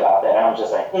see about that. And I'm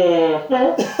just like,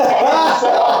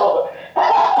 So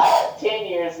 10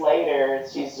 years later,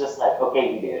 she's just like,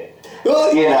 okay, you did it.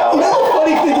 Well, the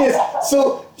funny thing is,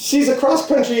 so she's a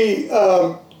cross-country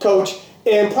coach,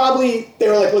 and probably they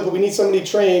were like, look, we need somebody to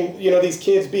train, these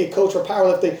kids, be a coach for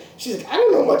powerlifting. She's like, I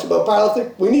don't know much about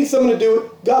powerlifting. We need someone to do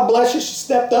it. God bless you, she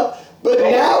stepped up. But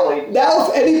now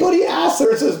if anybody asks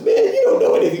her and says, man, you don't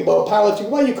know anything about powerlifting,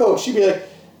 why you coach? She'd be like,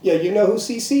 yeah, you know who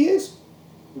CC is?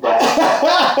 That's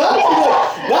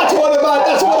what about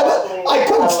I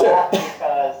coached her.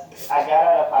 Because I got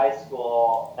out of high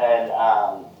school, and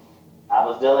I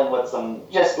was dealing with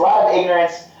just a lot of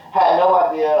ignorance, had no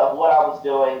idea of what I was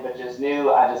doing, but just knew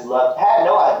had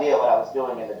no idea what I was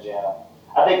doing in the gym.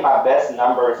 I think my best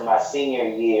numbers in my senior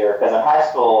year, because in high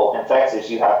school in Texas,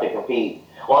 you have to compete.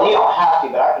 Well, you don't have to,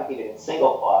 but I competed in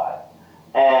single quad.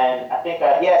 And I think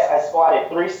I squatted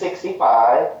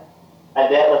 365, I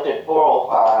deadlifted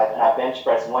 405, and I bench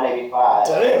pressed 185.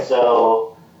 Damn. And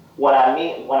so when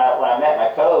I met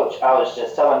my coach, I was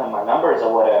just telling him my numbers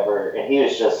or whatever, and he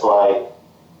was just like,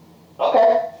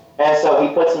 okay. And so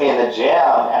he puts me in the gym,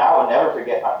 and I will never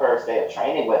forget my first day of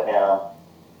training with him.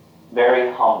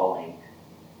 Very humbling.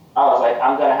 I was like,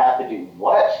 I'm gonna have to do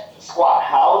what? Squat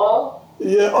how low?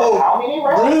 Yeah. Or how many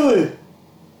reps? Really?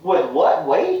 With what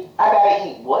weight? I gotta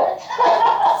eat what?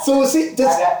 So was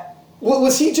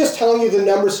he just telling you the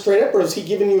numbers straight up, or was he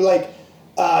giving you like,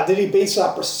 did he base it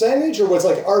on percentage, or was it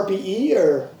like RPE,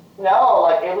 or? No,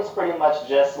 like it was pretty much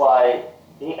just like,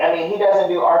 he doesn't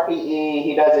do RPE,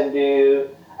 he doesn't do,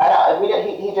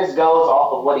 he just goes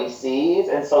off of what he sees,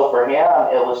 and so for him,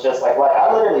 it was just like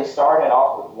I literally started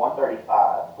off with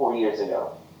 135 4 years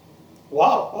ago.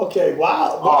 Wow. Okay.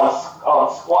 Wow. On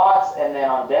squats, and then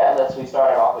on deadlifts, we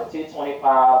started off with 225.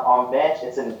 On bench,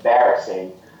 it's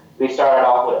embarrassing. We started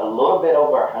off with a little bit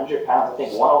over 100 pounds, I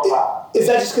think 105. Is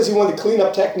that just because you wanted to clean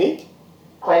up technique?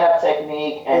 Clean up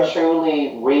technique and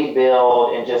truly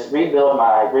rebuild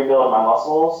my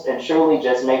muscles, and truly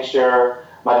just make sure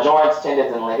my joints,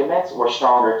 tendons, and ligaments were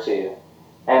stronger too.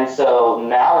 And so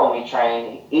now when we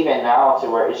train, even now to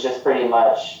where it's just pretty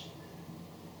much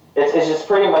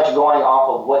going off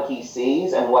of what he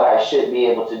sees and what I should be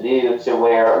able to do, to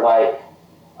where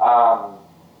I'm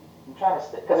trying to,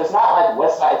 because it's not like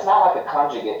Westside, it's not like a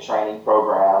conjugate training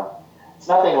program. It's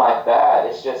nothing like that.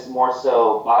 It's just more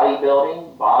so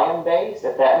bodybuilding, volume based,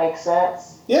 if that makes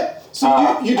sense. Yep. So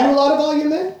you do a lot of volume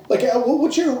then? Like,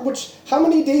 how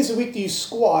many days a week do you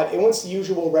squat, and what's the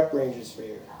usual rep ranges for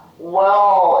you?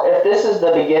 Well, if this is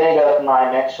the beginning of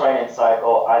my next training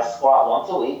cycle, I squat once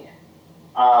a week.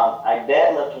 I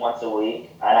deadlift once a week,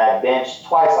 and I bench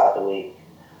twice out the week,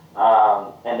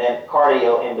 and then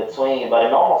cardio in between. But a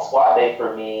normal squat day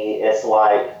for me is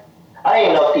like, I don't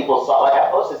even know if people saw, I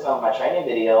posted some of my training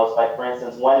videos, like for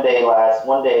instance, one day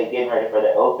getting ready for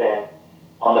the open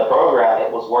on the program,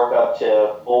 it was work up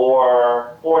to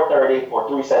 4:30 for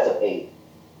 3 sets of 8.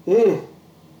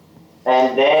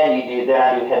 And then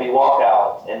I do heavy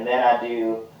walkouts, and then I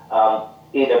do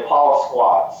either Paul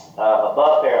squats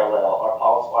above parallel or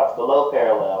Paul squats below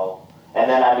parallel, and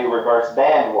then I do reverse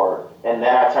band work, and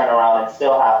then I turn around and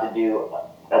still have to do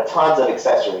tons of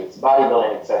accessories,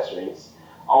 bodybuilding accessories,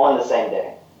 all in the same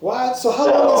day. Wow. So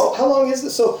how long is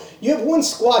this? So you have one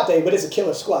squat day, but it's a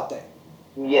killer squat day.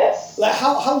 Yes. Like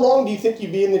how long do you think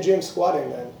you'd be in the gym squatting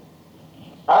then?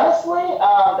 Honestly,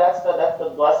 that's the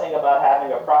blessing about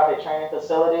having a private training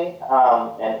facility,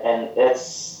 and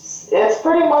it's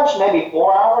pretty much maybe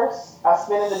 4 hours I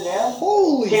spend in the gym.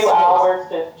 Holy 2 hours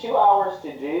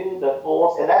to do the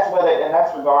fulls, and that's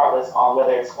regardless on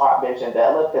whether it's squat, bench, and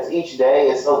deadlift, because each day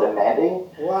is so demanding.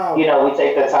 Wow. We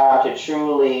take the time to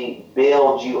truly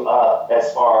build you up,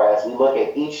 as far as we look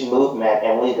at each movement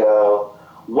and we go,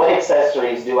 what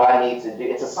accessories do I need to do?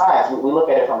 It's a science. We look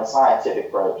at it from a scientific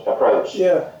approach.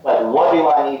 Yeah. Like, what do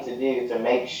I need to do to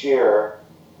make sure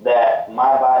that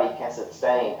my body can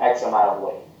sustain X amount of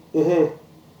weight? Mm-hmm.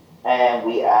 And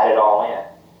we add it all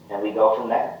in, and we go from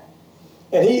there.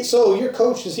 And so your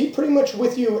coach, is he pretty much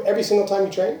with you every single time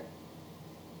you train?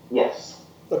 Yes.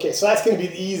 Okay, so that's going to be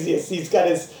the easiest. He's got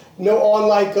his no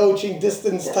online coaching,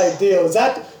 distance type deal.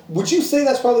 Would you say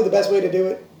that's probably the best way to do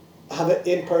it? Have it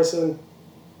in person?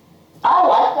 I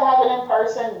like to have it in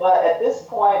person, but at this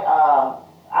point, I'm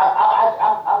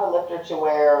a lifter to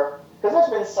where, because there's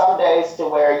been some days to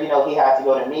where, he had to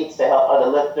go to meets to help other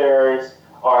lifters,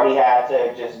 or he had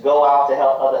to just go out to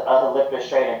help other lifters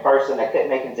train in person that couldn't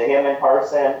make it to him in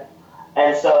person.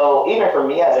 And so even for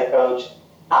me as a coach,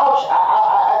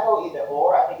 I go either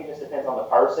or. I think it just depends on the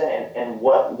person and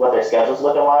what their schedule's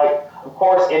looking like. Of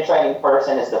course, in training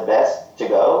person is the best to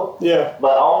go. Yeah.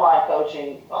 But online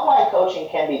coaching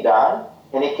can be done,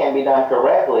 and it can be done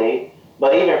correctly.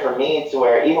 But even for me, to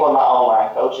where even with my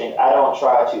online coaching, I don't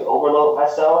try to overload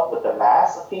myself with the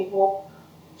mass of people,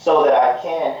 so that I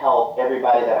can help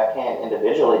everybody that I can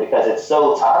individually, because it's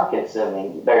so time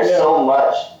consuming. There's so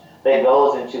much that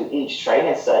goes into each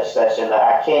training session that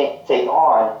I can't take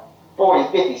on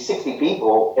 40, 50, 60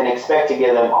 people and expect to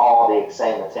give them all the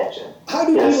same attention. How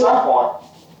do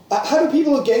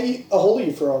people get a hold of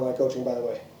you for online coaching, by the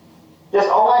way? Just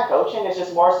online coaching is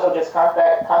just more so just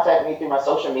contact me through my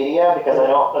social media, because I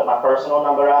don't put my personal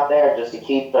number out there just to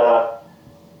keep the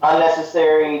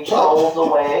unnecessary trolls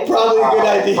away. Probably a good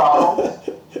idea. Problems.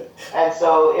 And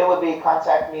so it would be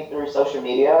contact me through social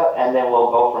media, and then we'll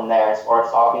go from there as far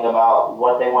as talking about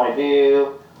what they want to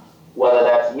do, whether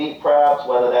that's meet preps,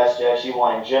 whether that's just you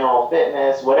wanting general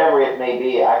fitness, whatever it may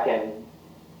be. I can,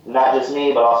 not just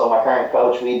me, but also my current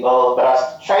coach, we both, but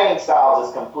our training styles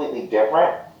is completely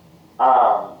different.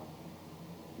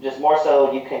 just more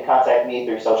so you can contact me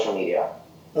through social media.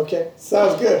 Okay,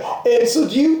 sounds good. And so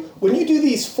when you do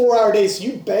these 4-hour days, do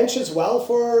you bench as well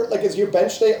for, like, is your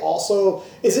bench day also,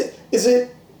 so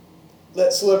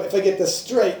if I get this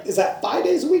straight, is that 5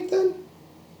 days a week then?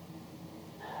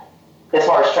 As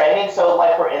far as training, so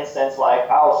like for instance, like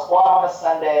I'll squat on a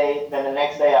Sunday, then the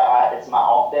next day it's my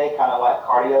off day, kind of like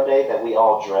cardio day that we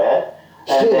all dread,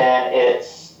 and then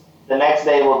the next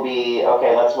day will be,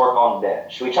 okay, let's work on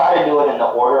bench. We try to do it in the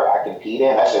order I compete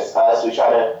in. That's just us. We try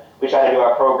to do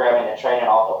our programming and training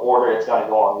off the order it's going to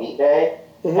go on meet day,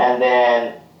 and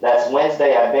then that's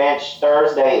Wednesday I bench,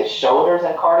 Thursday is shoulders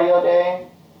and cardio day,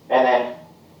 and then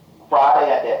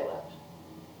Friday I deadlift.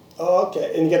 Oh,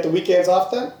 okay. And you get the weekends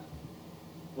off then?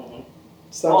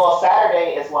 Well,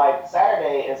 Saturday is like,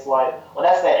 well,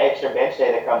 that's that extra bench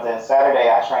day that comes in. Saturday,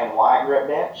 I train wide grip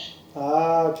bench.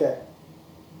 Ah, okay.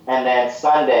 And then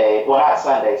Sunday, well, not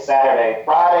Sunday, Saturday,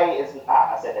 Friday is,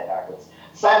 I said that backwards.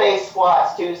 Sunday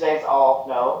squats, Tuesdays off,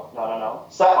 no.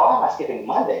 Am I skipping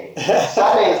Monday?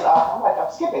 Sundays,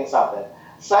 I'm skipping something.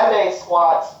 Sunday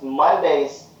squats,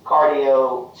 Mondays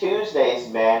cardio, Tuesdays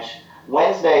bench,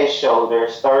 Wednesdays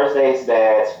shoulders, Thursdays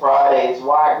deads, Fridays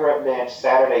wide grip bench,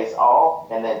 Saturdays off,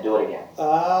 and then do it again.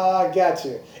 Ah, got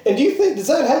you. And do you think, does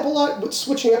that help a lot with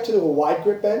switching up to a wide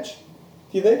grip bench?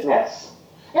 Do you think? Yes.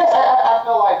 Yes, I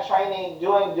feel like training,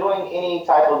 doing any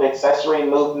type of accessory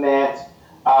movement,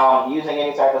 using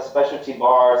any type of specialty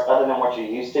bars other than what you're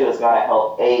used to is going to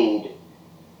help aid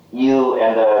you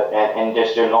and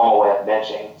just your normal way of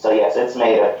benching. So yes, it's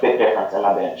made a big difference in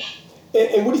my bench.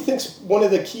 And what do you think's one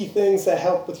of the key things that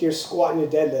help with your squat and your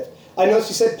deadlift? I noticed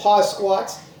you said pause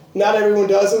squats. Not everyone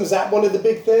does them. Is that one of the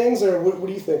big things, or what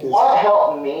do you think is? What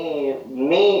helped me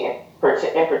in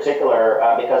particular,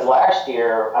 because last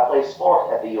year I placed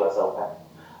 4th at the U.S. Open.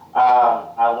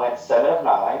 I went 7 of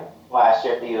 9 last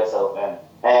year at the U.S. Open,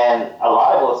 and a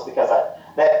lot of it was because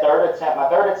my third attempt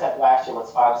last year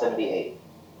was 578.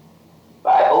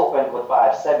 I opened with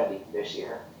 570 this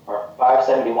year, or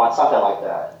 571, something like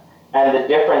that. And the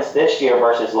difference this year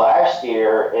versus last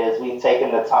year is we've taken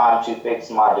the time to fix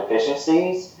my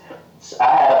deficiencies.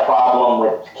 I had a problem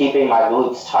with keeping my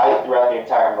glutes tight throughout the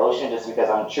entire motion just because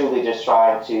I'm truly just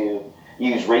trying to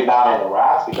use rebound in the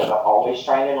wraps because I've always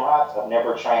trained in wraps. I've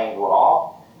never trained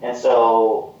raw. And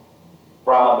so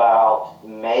from about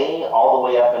May all the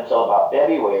way up until about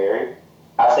February,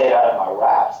 I stayed out of my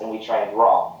wraps and we trained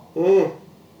raw. And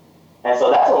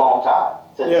so that's a long time.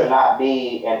 To not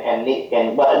be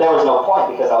but there was no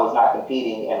point because I was not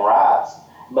competing in wraps.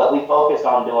 But we focused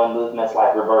on doing movements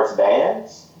like reverse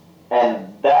bands, and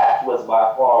that was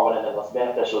by far one of the most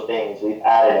beneficial things we've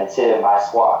added into my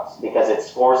squats because it's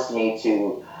forced me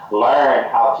to learn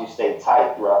how to stay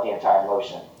tight throughout the entire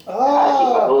motion. How to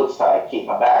keep my glutes tight, keep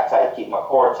my back tight, keep my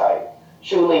core tight.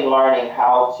 Truly learning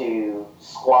how to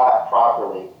squat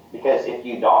properly because if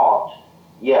you don't,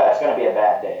 it's going to be a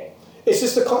bad day. It's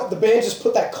just the band just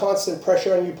put that constant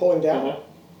pressure on you pulling down?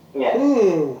 Yes.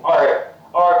 Or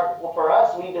well, for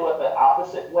us, we do it the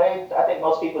opposite way. I think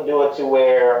most people do it to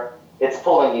where it's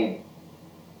pulling you.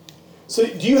 So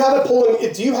do you have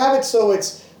it so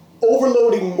it's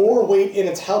overloading more weight and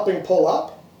it's helping pull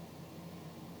up?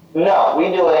 No, we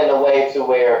do it in a way to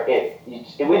where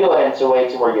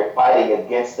you're fighting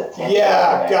against the tension.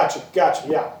 Yeah, gotcha,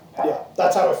 yeah.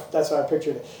 That's how I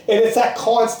pictured it. And it's that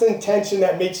constant tension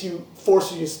that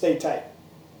forces you to stay tight.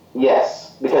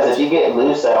 Yes, because if you get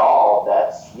loose at all,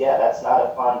 that's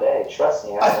not a fun day. Trust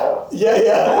me, I know.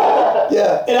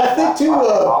 Yeah. And I think too,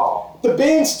 the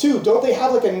bands too, don't they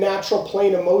have like a natural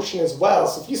plane of motion as well?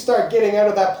 So if you start getting out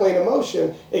of that plane of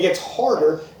motion, it gets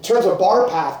harder in terms of bar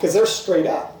path because they're straight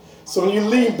up. So when you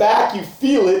lean back, you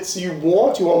feel it, so you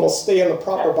want to almost stay on the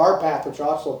proper bar path, which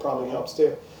also probably helps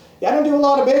too. Yeah, I don't do a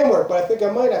lot of band work, but I think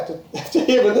I might have to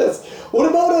hear this. What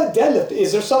about a deadlift?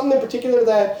 Is there something in particular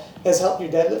that has helped you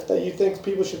deadlift that you think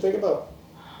people should think about?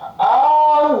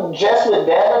 Just with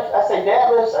deadlifts, I say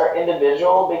deadlifts are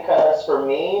individual because for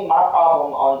me, my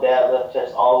problem on deadlift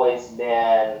has always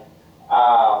been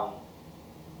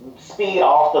speed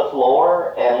off the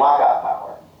floor and lockout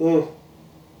power.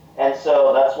 And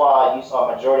so that's why you saw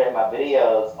a majority of my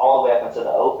videos all the way up into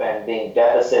the open being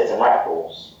deficits and rack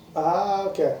pulls. Ah,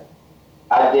 okay.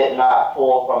 I did not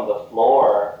pull from the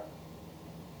floor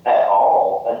at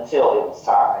all until it was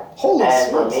time. Holy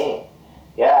and for me,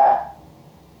 that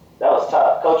was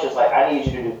tough. Coach was like, I need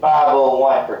you to do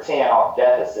 501 for 10 off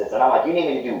deficits. And I'm like, you need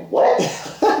me to do what?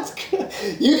 That's good.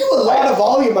 You do a lot of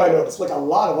volume, I noticed, like a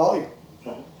lot of volume.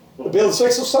 So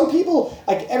some people,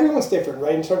 like everyone's different,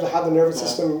 right, in terms of how the nervous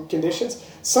system conditions.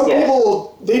 Some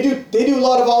people, they do a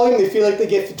lot of volume, they feel like they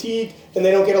get fatigued and they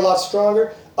don't get a lot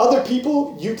stronger. Other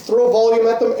people, you throw volume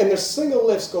at them, and their single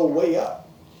lifts go way up.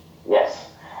 Yes.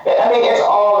 I mean, it's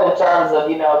all in terms of,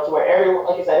 to where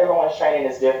like you said, everyone's training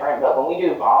is different, but when we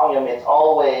do volume, it's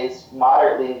always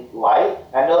moderately light.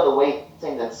 I know the weight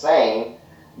seems insane,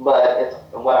 but it's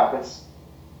what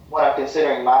I'm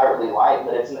considering moderately light,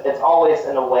 but it's always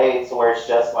in a way to where it's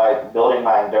just like building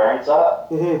my endurance up.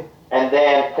 Mm-hmm. And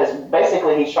then, because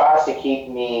basically he tries to keep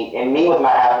me, and me with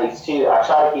my athletes too, I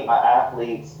try to keep my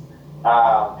athletes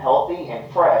healthy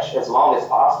and fresh as long as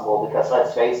possible, because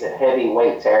let's face it, heavy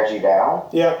weight tears you down.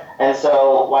 Yeah. And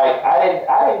so, like, I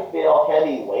didn't feel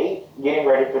heavy weight getting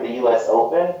ready for the U.S.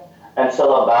 Open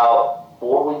until about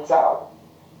 4 weeks out.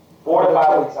 4 to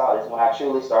 5 weeks out is when I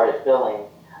truly started feeling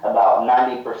about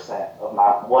 90% of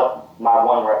what my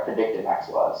one rep predicted max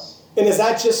was. And is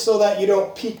that just so that you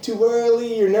don't peak too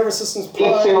early, your nervous system's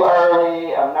primed? Peak too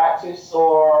early, I'm not too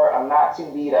sore, I'm not too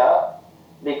beat up.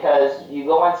 Because you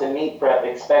go into meet prep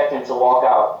expecting to walk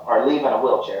out or leave in a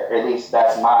wheelchair. At least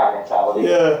that's my mentality.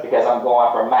 Yeah. Because I'm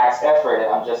going for max effort,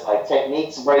 and I'm just like,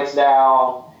 techniques breaks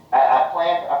down. I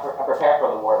prepare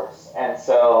for the worst. And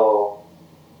so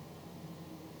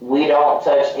we don't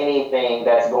touch anything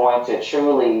that's going to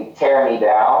truly tear me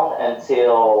down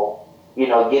until,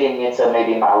 getting into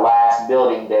maybe my last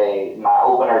building day, my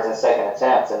openers and second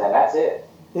attempts, and then that's it.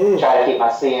 Try to keep my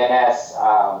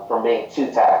CNS from being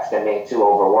too taxed and being too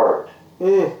overworked.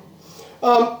 We're at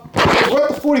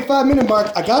the 45-minute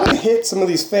mark. I gotta hit some of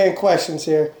these fan questions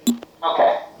here.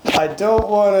 Okay. I don't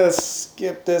want to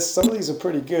skip this. Some of these are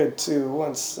pretty good too.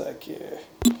 One sec here.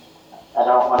 I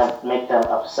don't want to make them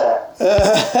upset.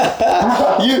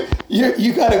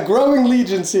 You got a growing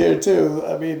legions here too.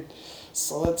 I mean,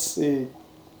 so let's see.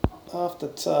 Off the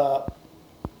top.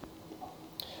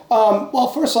 Well,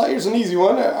 first off, here's an easy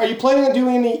one. Are you planning on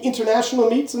doing any international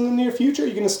meets in the near future? Or are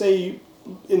you going to stay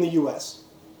in the U.S.?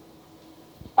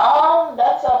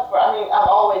 That's up for, I've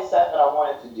always said that I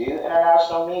wanted to do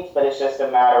international meets, but it's just a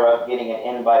matter of getting an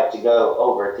invite to go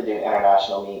over to do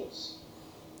international meets.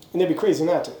 And it'd be crazy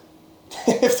not to.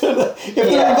 if they're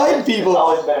inviting people. It's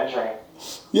always been a dream.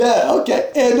 Yeah, okay.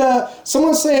 And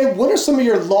someone's saying, what are some of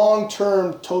your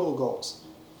long-term total goals?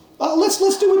 Let's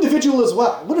do individual as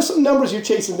well. What are some numbers you're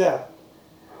chasing down?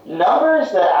 The numbers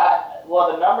that I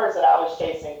was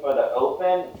chasing for the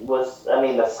Open was,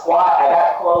 the squat, I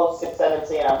got close,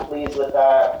 617, I'm pleased with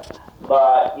that.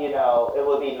 But, it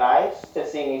would be nice to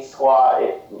see me squat.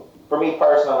 For me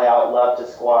personally, I would love to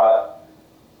squat.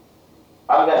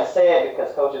 I'm going to say it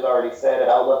because Coach has already said it.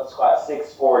 I would love to squat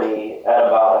 640 at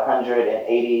about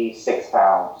 186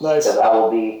 pounds. Nice.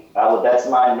 Because that's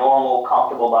my normal,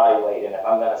 comfortable body weight. And if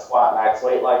I'm going to squat max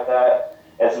weight like that,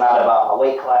 it's not about my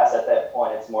weight class at that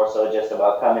point. It's more so just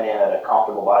about coming in at a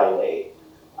comfortable body weight.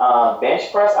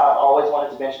 Bench press, I've always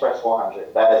wanted to bench press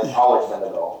 400. That has always been the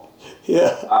goal.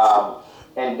 Yeah.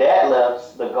 And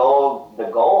deadlifts, the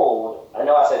gold, I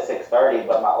know I said 630,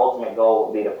 but my ultimate goal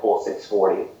would be to pull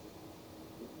 640.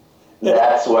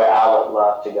 That's where I would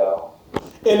love to go.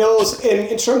 And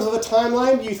in terms of a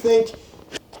timeline, do you think,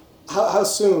 how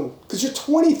soon? Because you're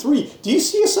 23. Do you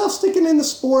see yourself sticking in the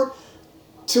sport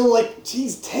till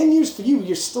 10 years for you?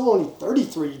 You're still only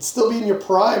 33. You'd still be in your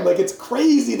prime. It's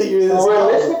crazy that you're in this.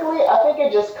 Realistically, I think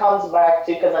it just comes back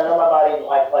to, because I know my body,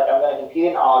 like I'm going to compete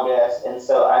in August, and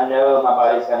so I know my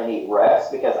body's going to need rest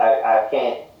because I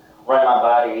can't run my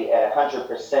body at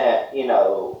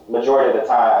 100%, majority of the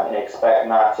time and expect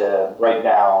not to break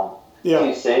down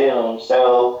too soon.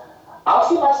 So I'll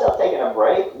see myself taking a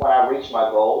break when I reach my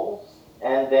goals,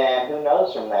 and then who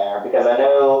knows from there, because I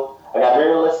know I got to be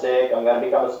realistic. I'm going to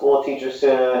become a school teacher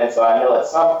soon, and so I know at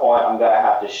some point I'm going to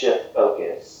have to shift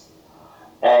focus.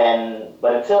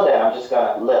 But until then, I'm just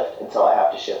going to lift until I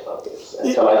have to shift focus,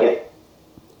 until I get...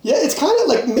 Yeah, it's kind of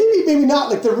maybe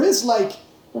not. There is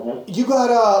you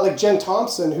got Jen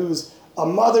Thompson, who's a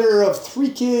mother of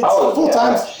 3 kids,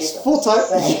 full-time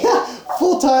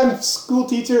school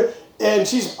teacher, and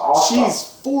she's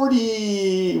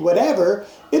 40 whatever,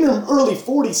 in her early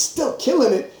 40s, still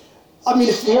killing it.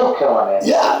 Still killing it.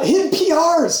 Yeah, hitting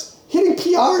PRs. And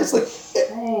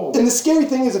the scary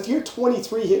thing is, if you're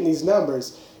 23 hitting these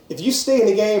numbers, if you stay in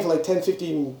the game for 10,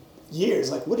 15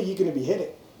 years, what are you going to be hitting?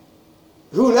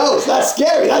 Who knows? That's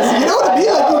scary. You know what I mean?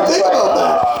 You think about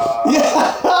that.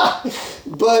 Yeah.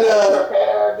 But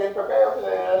didn't prepare for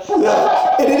this.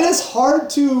 Yeah. And it is hard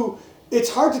to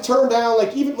turn down,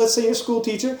 even let's say you're a school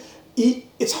teacher,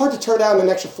 it's hard to turn down an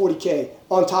extra $40K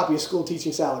on top of your school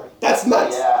teaching salary. That's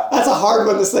nuts. Yeah. That's a hard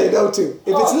one to say no to. If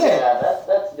it's there. Yeah,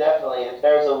 that's definitely, if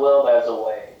there's a will, there's a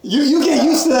way. You get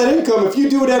used to that income. If you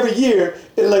do it every year,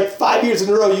 and 5 years in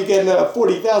a row you get a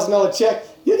 $40,000 check,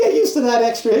 you get used used to that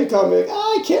extra income. You're like,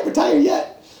 I can't retire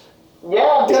yet.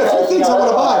 Yeah, Got a few because things I that's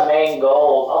want to one of buy. my main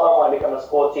goals. Although I want to become a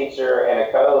school teacher and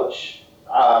a coach,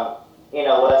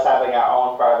 with us having our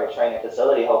own private training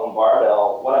facility, Hope and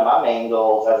Barbell, one of my main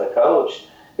goals as a coach,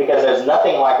 because there's not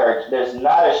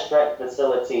a strength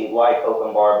facility like Hope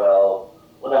and Barbell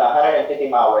within a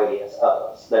 150-mile radius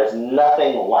of us. There's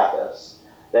nothing like us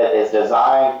that is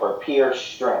designed for pure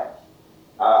strength.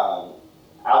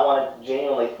 I want to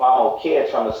genuinely funnel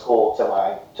kids from the school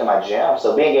to my gym.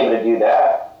 So being able to do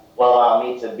that will allow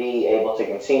me to be able to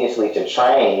continuously to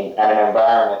train at an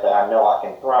environment that I know I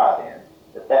can thrive in.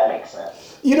 If that makes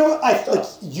sense.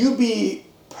 You'd be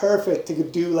perfect to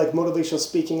do like motivational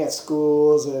speaking at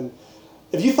schools, and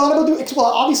if you thought about doing, well,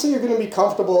 obviously you're going to be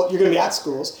comfortable. You're going to be at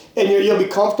schools, and you'll be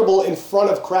comfortable in front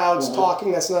of crowds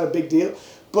talking. That's not a big deal.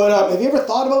 But have you ever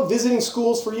thought about visiting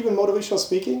schools for even motivational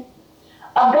speaking?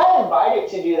 I got invited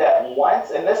to do that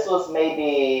once, and this was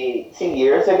maybe 2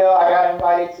 years ago. I got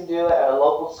invited to do it at a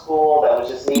local school that was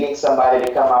just needing somebody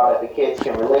to come out that the kids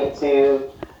can relate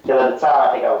to. Because at the time,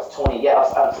 I think I was 20. Yeah,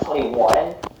 I was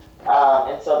 21.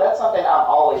 And so that's something I'm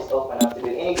always open up to do.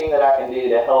 Anything that I can do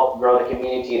to help grow the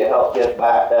community, to help give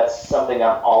back, that's something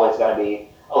I'm always going to be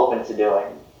open to doing.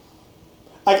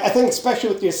 I think especially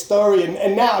with your story,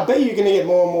 and now I bet you're going to get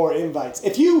more and more invites.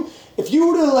 If you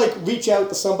were to like reach out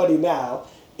to somebody now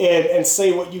and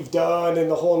say what you've done and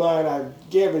the whole nine, I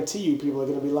guarantee you people are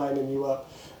going to be lining you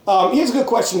up. Here's a good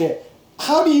question here.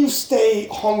 How do you stay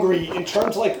hungry in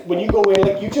terms of like when you go in,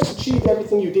 like you just achieved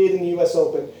everything you did in the U.S.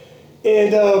 Open,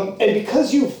 and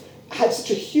because you've had such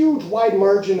a huge wide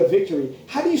margin of victory,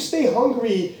 how do you stay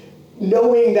hungry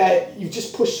knowing that you've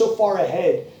just pushed so far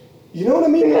ahead? You know what I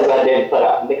mean? Because I didn't put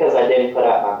out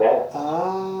my best.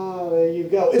 Ah, there you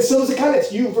go. And so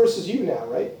it's you versus you now,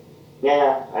 right?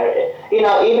 Yeah,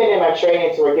 even in my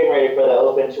training tour, getting ready for the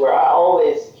Open tour, I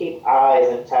always keep eyes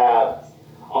and tabs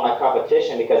on my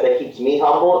competition because that keeps me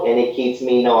humble and it keeps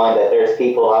me knowing that there's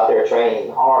people out there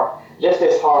training hard, just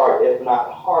as hard, if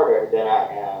not harder than I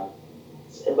am.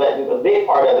 But a big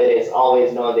part of it is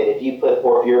always knowing that if you put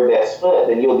forth your best foot,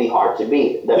 then you'll be hard to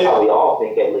beat. That's how we all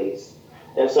think, at least.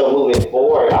 And so moving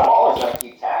forward, I'm always going to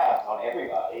keep tabs on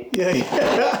everybody. Yeah.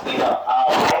 I'll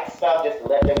like stuff just to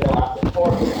let them know I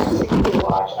support them.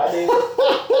 Watch, I do.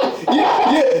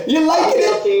 You like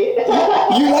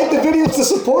it? You like the videos to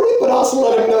support it, but also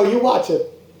let them know you watch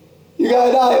it. You got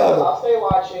an eye on them. I'll stay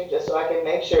watching just so I can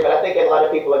make sure. But I think a lot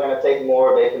of people are going to take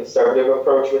more of a conservative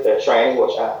approach with their training,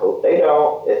 which I hope they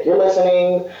don't. If you're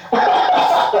listening.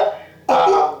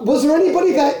 Was there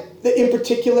anybody that in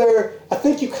particular, I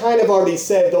think you kind of already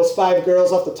said those 5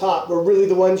 girls off the top were really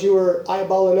the ones you were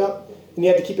eyeballing up and you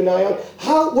had to keep an eye on?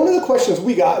 One of the questions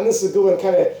we got, and this is a good one,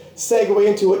 kind of segue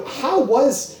into it,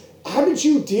 how did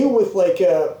you deal with like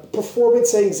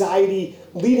performance anxiety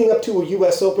leading up to a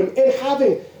U.S. Open and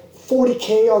having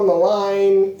 40K on the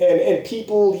line and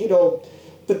people,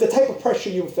 the type of pressure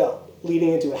you felt leading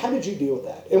into it? How did you deal with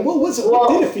that? And what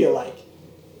did it feel like?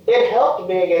 It helped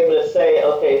being able to say,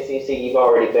 okay, CC, you've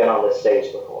already been on this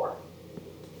stage before.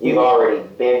 You've already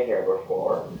been here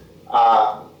before.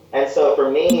 And so for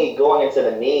me, going into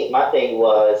the meet, my thing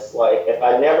was, like, if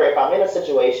I'm in a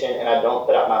situation and I don't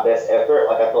put out my best effort,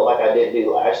 like I felt like I did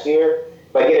do last year,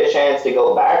 if I get a chance to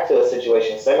go back to a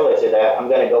situation similar to that, I'm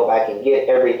going to go back and get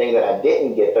everything that I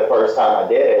didn't get the first time I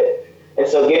did it. And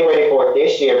so getting ready for it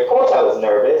this year, of course I was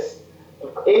nervous.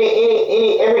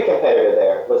 Every competitor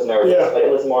there was nervous, but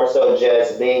it was more so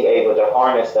just being able to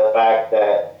harness the fact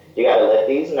that you got to let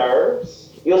these nerves.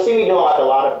 You'll see me doing like a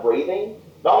lot of breathing.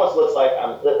 It almost looks like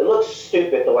it looks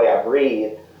stupid the way I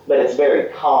breathe, but it's very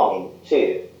calming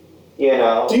too.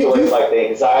 It's like the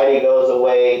anxiety goes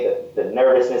away, the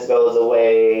nervousness goes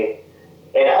away,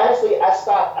 and honestly, I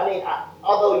stopped.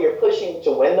 Although you're pushing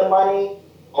to win the money.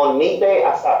 On meet day,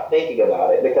 I stopped thinking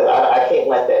about it because I can't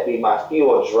let that be my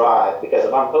fuel drive. Because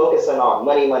if I'm focusing on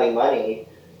money,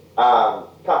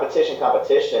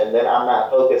 competition, then I'm not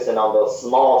focusing on those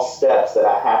small steps that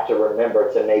I have to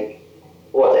remember to make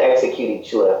or to execute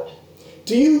each lift.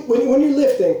 Do you, when you're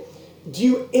lifting, do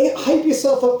you hype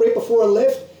yourself up right before a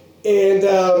lift? And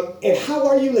how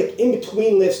are you like in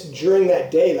between lifts during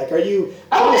that day? Like, are you?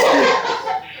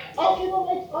 People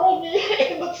make fun of me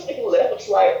in between lifts.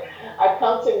 Like, I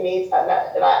come to meets and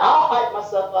I'll hype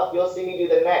myself up. You'll see me do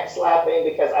the neck slapping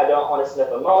because I don't want to sniff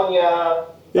ammonia.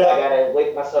 Yeah. I gotta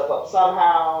wake myself up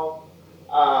somehow.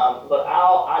 But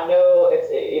I know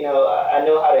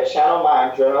how to channel my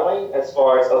adrenaline as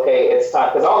far as, okay, it's time,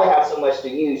 because I only have so much to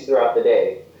use throughout the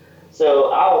day.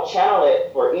 So I'll channel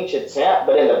it for each attempt,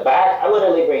 but in the back, I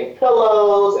literally bring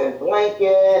pillows and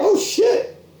blankets. Oh,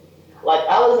 shit. Like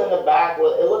I was in the back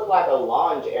with it looked like a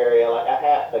lounge area. Like I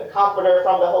had the comforter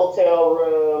from the hotel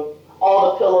room,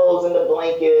 all the pillows and the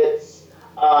blankets.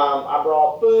 I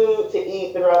brought food to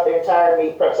eat throughout the entire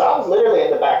meet prep. So I was literally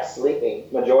in the back sleeping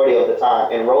majority of the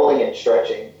time and rolling and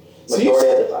stretching majority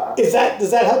of the time.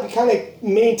 Does that help you kind of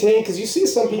maintain? Because you see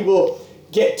some people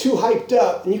get too hyped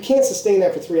up and you can't sustain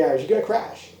that for 3 hours. You're gonna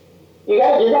crash. You're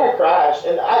gonna crash,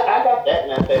 and I got that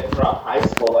method from high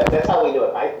school. Like that's how we do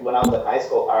it. When I was in high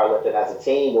school powerlifting as a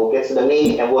team, we'll get to the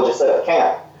meet and we'll just set up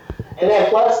camp. And then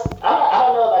plus, I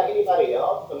don't know about anybody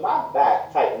else, but my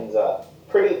back tightens up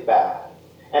pretty bad.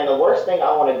 And the worst thing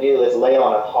I want to do is lay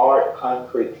on a hard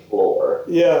concrete floor,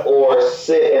 Yeah. or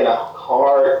sit in a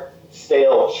hard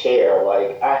stale chair.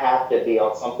 Like I have to be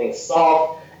on something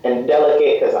soft and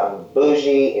delicate because I'm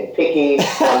bougie and picky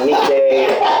on meet day.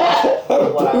 What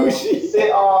I want to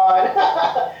sit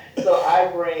on. So I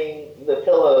bring the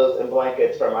pillows and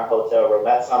blankets from my hotel room.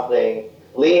 That's something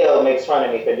Leo makes fun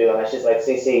of me for doing. She's like,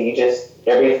 CC, you just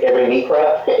every meet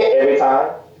prep every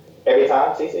time,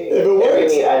 CC. If it works. Every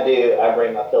meet I do, I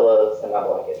bring my pillows and my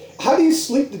blankets. How do you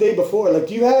sleep the day before? Like,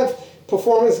 do you have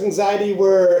performance anxiety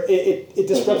where it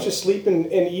disrupts your sleep and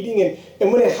eating?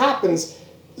 And when it happens,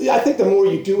 I think the more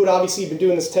you do it, obviously you've been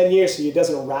doing this 10 years, so it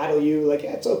doesn't rattle you. Like,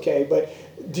 yeah, it's okay. But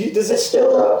does it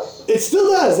still does. It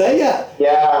still does, eh? Yeah.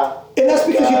 Yeah. And that's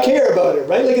because you care about it,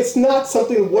 right? Like, it's not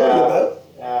something to worry about.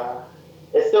 Yeah.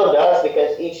 It still does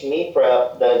because each meet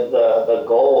prep, the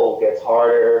goal gets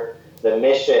harder. The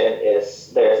mission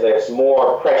is there's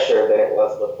more pressure than it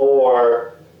was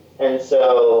before. And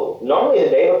so normally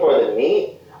the day before the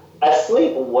meet, I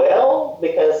sleep well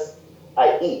because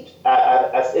I eat.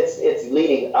 It's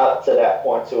leading up to that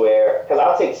point to where, because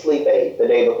I'll take sleep aid the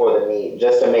day before the meet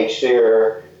just to make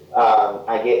sure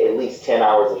I get at least 10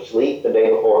 hours of sleep the day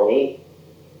before meet.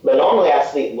 But normally I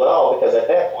sleep well because at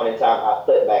that point in time I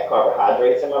put back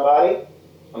carbohydrates in my body.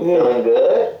 I'm feeling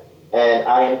good and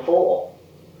I am full.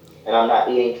 And I'm not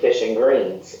eating fish and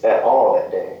greens at all that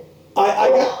day.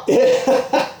 I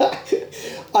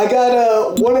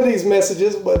got one of these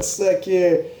messages. One sec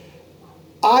here.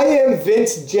 I am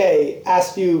Vince J.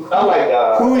 Asked you, oh my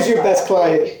God, who is your best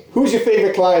client? Who's your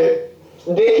favorite client?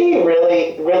 Did he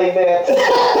really, Vince?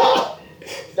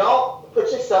 Don't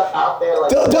put yourself out there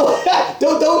like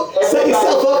don't set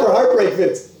yourself up for heartbreak,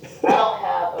 Vince. I don't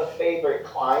have a favorite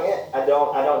client. I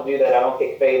don't do that. I don't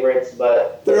pick favorites,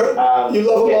 but you love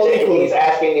them all equally. He's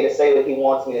asking me to say what he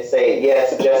wants me to say.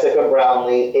 Yes, Jessica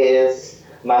Brownlee is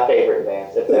my favorite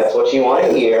dance, if that's what you want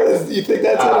to hear. You think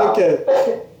that's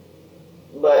okay?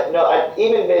 But no,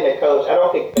 even being a coach, I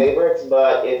don't pick favorites,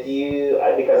 but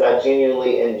because I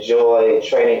genuinely enjoy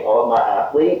training all of my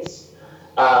athletes,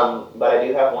 but I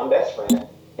do have one best friend.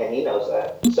 And he knows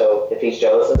that. So if he's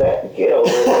jealous of that, get over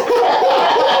it.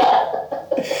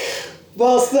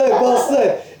 Well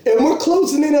said. And we're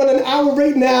closing in on an hour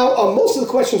right now. Most of the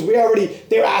questions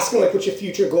they're asking, like, what's your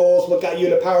future goals? What got you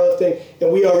into powerlifting?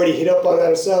 And we already hit up on that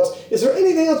ourselves. Is there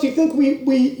anything else you think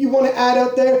you want to add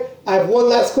out there? I have one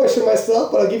last question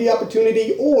myself, but I'll give you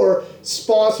opportunity, or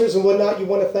sponsors and whatnot you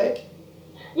want to thank.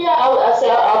 Yeah,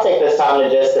 I'll take this time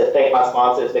to thank my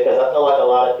sponsors because I feel like a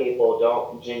lot of people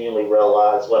don't genuinely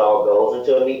realize what all goes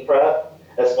into a meet prep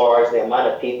as far as the amount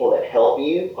of people that help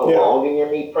you along in your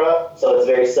meet prep. So it's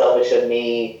very selfish of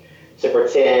me to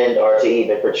pretend or to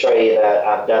even portray that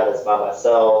I've done this by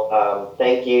myself.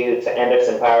 Thank you to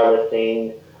Anderson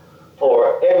Powerlifting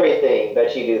for everything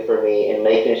that you do for me and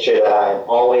making sure that I'm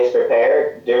always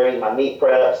prepared during my meet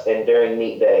preps and during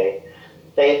meet day.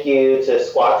 Thank you to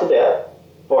Squat to Death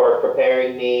for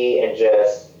preparing me and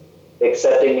just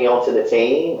accepting me onto the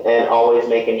team and always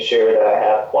making sure that I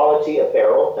have quality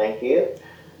apparel. Thank you.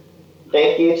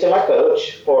 Thank you to my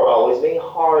coach for always being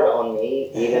hard on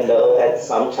me, even though at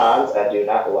sometimes I do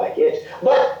not like it.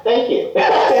 But thank you.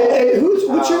 And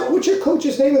what's your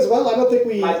coach's name as well? I don't think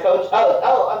we. My coach.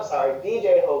 Oh, I'm sorry.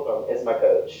 DJ Holcomb is my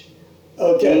coach.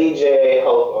 Okay. DJ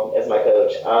Holcomb is my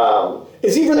coach.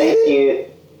 Is he related? Thank you.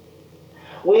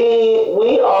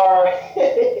 We are,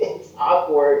 it's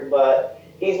awkward, but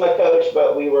he's my coach,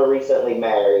 but we were recently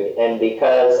married. And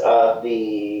because of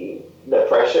the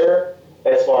pressure,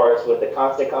 as far as with the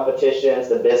constant competitions,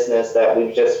 the business, that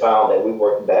we've just found that we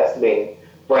work best being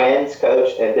friends,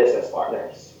 coach, and business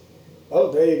partners.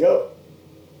 Oh, there you go.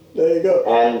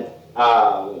 And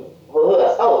who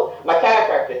else? Oh, my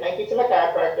chiropractor. Thank you to my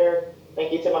chiropractor.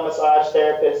 Thank you to my massage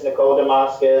therapist, Nicole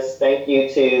Damascus. Thank you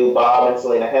to Bob and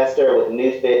Selena Hester with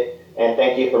NewFit. And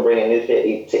thank you for bringing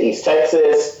NewFit to East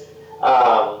Texas.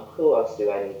 Who else do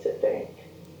I need to thank?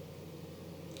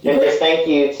 And just thank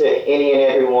you to any and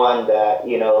everyone that,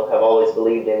 have always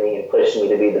believed in me and pushed me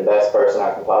to be the best person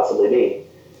I can possibly be.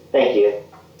 Thank you.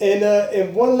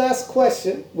 And one last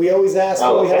question we always ask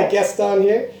when we have a guest on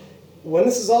here. When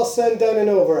this is all said and done and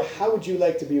over, how would you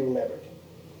like to be remembered?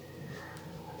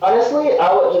 Honestly,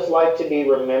 I would just like to be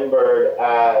remembered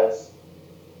as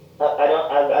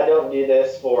I don't do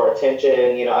this for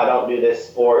attention. I don't do this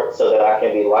sport so that I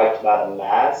can be liked by the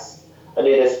mass. I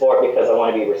do this sport because I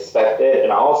want to be respected,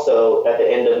 and also at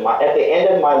the end of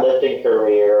my lifting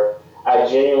career, I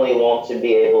genuinely want to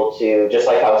be able to, just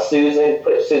like how Susan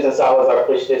Salazar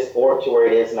pushed this sport to where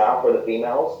it is now for the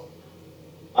females.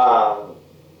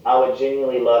 I would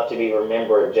genuinely love to be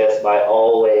remembered just by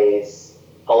always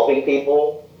helping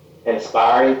people,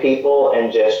 inspiring people,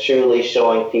 and just truly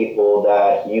showing people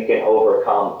that you can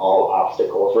overcome all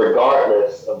obstacles,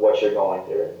 regardless of what you're going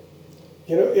through.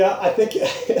 I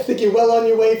think you're well on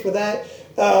your way for that.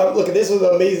 Look, this was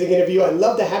an amazing interview. I'd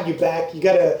love to have you back. You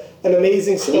got an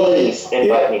amazing story. Please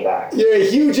invite me back. You're a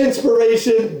huge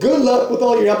inspiration. Good luck with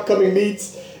all your upcoming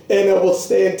meets, and we'll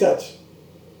stay in touch.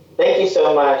 Thank you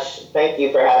so much. Thank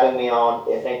you for having me on,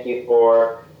 and thank you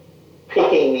for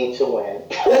picking me to win.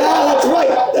 Yeah, that's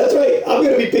right. That's right. I'm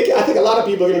going to be picking. I think a lot of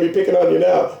people are going to be picking on you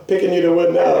now, picking you to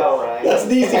win now. I know, right? That's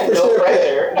easy for No sure.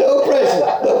 pressure. No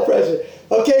pressure. No pressure.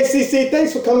 Okay, CC,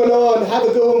 thanks for coming on. Have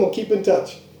a good one. We'll keep in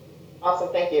touch. Awesome.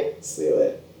 Thank you. See you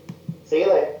later. See you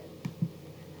later.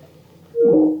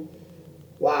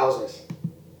 Wowzers.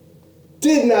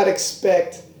 Did not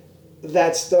expect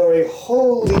that story.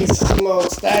 Holy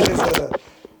smokes. That is a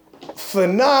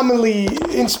phenomenally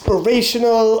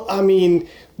inspirational. I mean,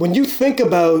 when you think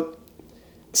about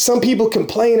some people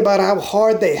complain about how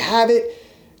hard they have it,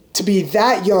 to be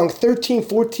that young, 13,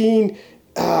 14,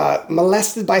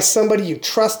 molested by somebody you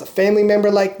trust, a family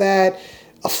member like that,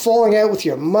 a falling out with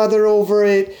your mother over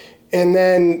it, and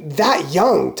then that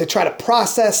young to try to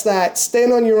process that,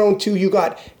 stand on your own too. You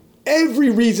got every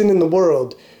reason in the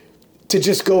world to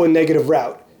just go a negative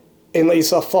route and let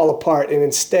yourself fall apart. And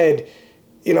instead,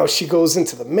 she goes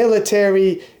into the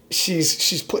military.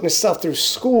 She's putting herself through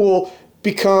school,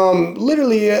 become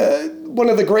literally one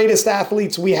of the greatest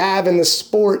athletes we have in the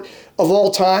sport of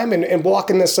all time, and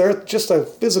walking this earth, just a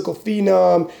physical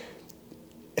phenom.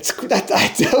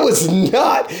 I was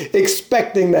not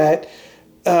expecting that.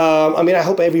 I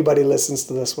hope everybody listens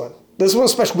to this one. This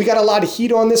one's special. We got a lot of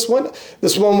heat on this one.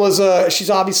 This one was, she's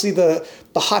obviously the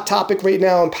hot topic right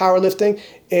now in powerlifting.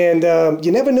 And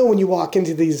you never know when you walk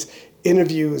into these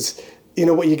interviews,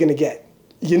 what you're going to get.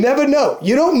 You never know.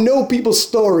 You don't know people's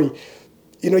story.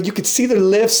 You could see their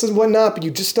lifts and whatnot, but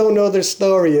you just don't know their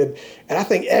story. And I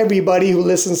think everybody who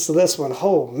listens to this one,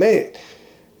 oh man,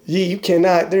 you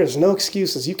cannot, there's no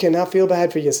excuses. You cannot feel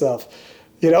bad for yourself.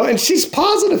 And she's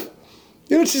positive.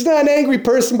 She's not an angry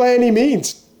person by any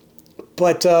means.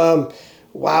 But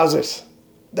wowzers.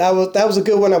 That was a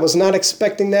good one. I was not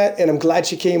expecting that, and I'm glad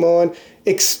she came on.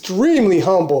 Extremely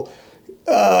humble.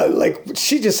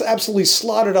 She just absolutely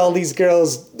slaughtered all these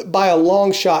girls by a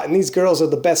long shot, and these girls are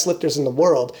the best lifters in the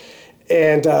world.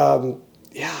 And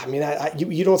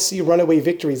you don't see runaway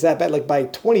victories that bad, like by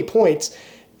 20 points,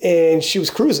 and she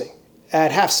was cruising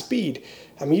at half speed.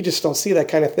 You just don't see that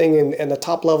kind of thing in the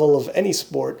top level of any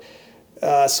sport.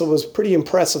 So it was pretty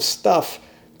impressive stuff.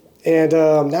 And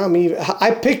now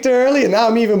I picked her early, and now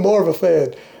I'm even more of a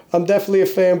fan. I'm definitely a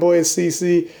fanboy of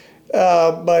CC.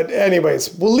 But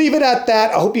anyways, we'll leave it at that.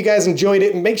 I hope you guys enjoyed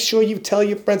it, and make sure you tell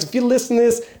your friends. If you listen to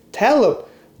this, tell them.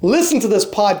 Listen to this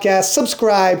podcast,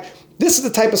 subscribe. This is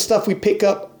the type of stuff we pick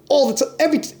up all the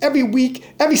time. Every week,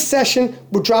 every session,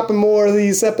 we're dropping more of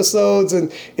these episodes,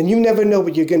 and you never know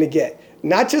what you're going to get.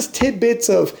 Not just tidbits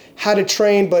of how to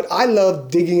train, but I love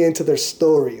digging into their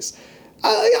stories.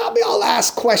 I'll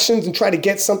ask questions and try to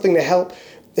get something to help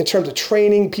in terms of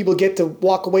training people get to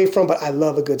walk away from, but I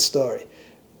love a good story.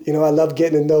 I love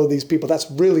getting to know these people.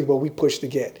 That's really what we push to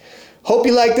get. Hope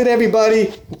you liked it,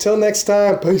 everybody. Until next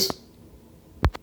time, peace.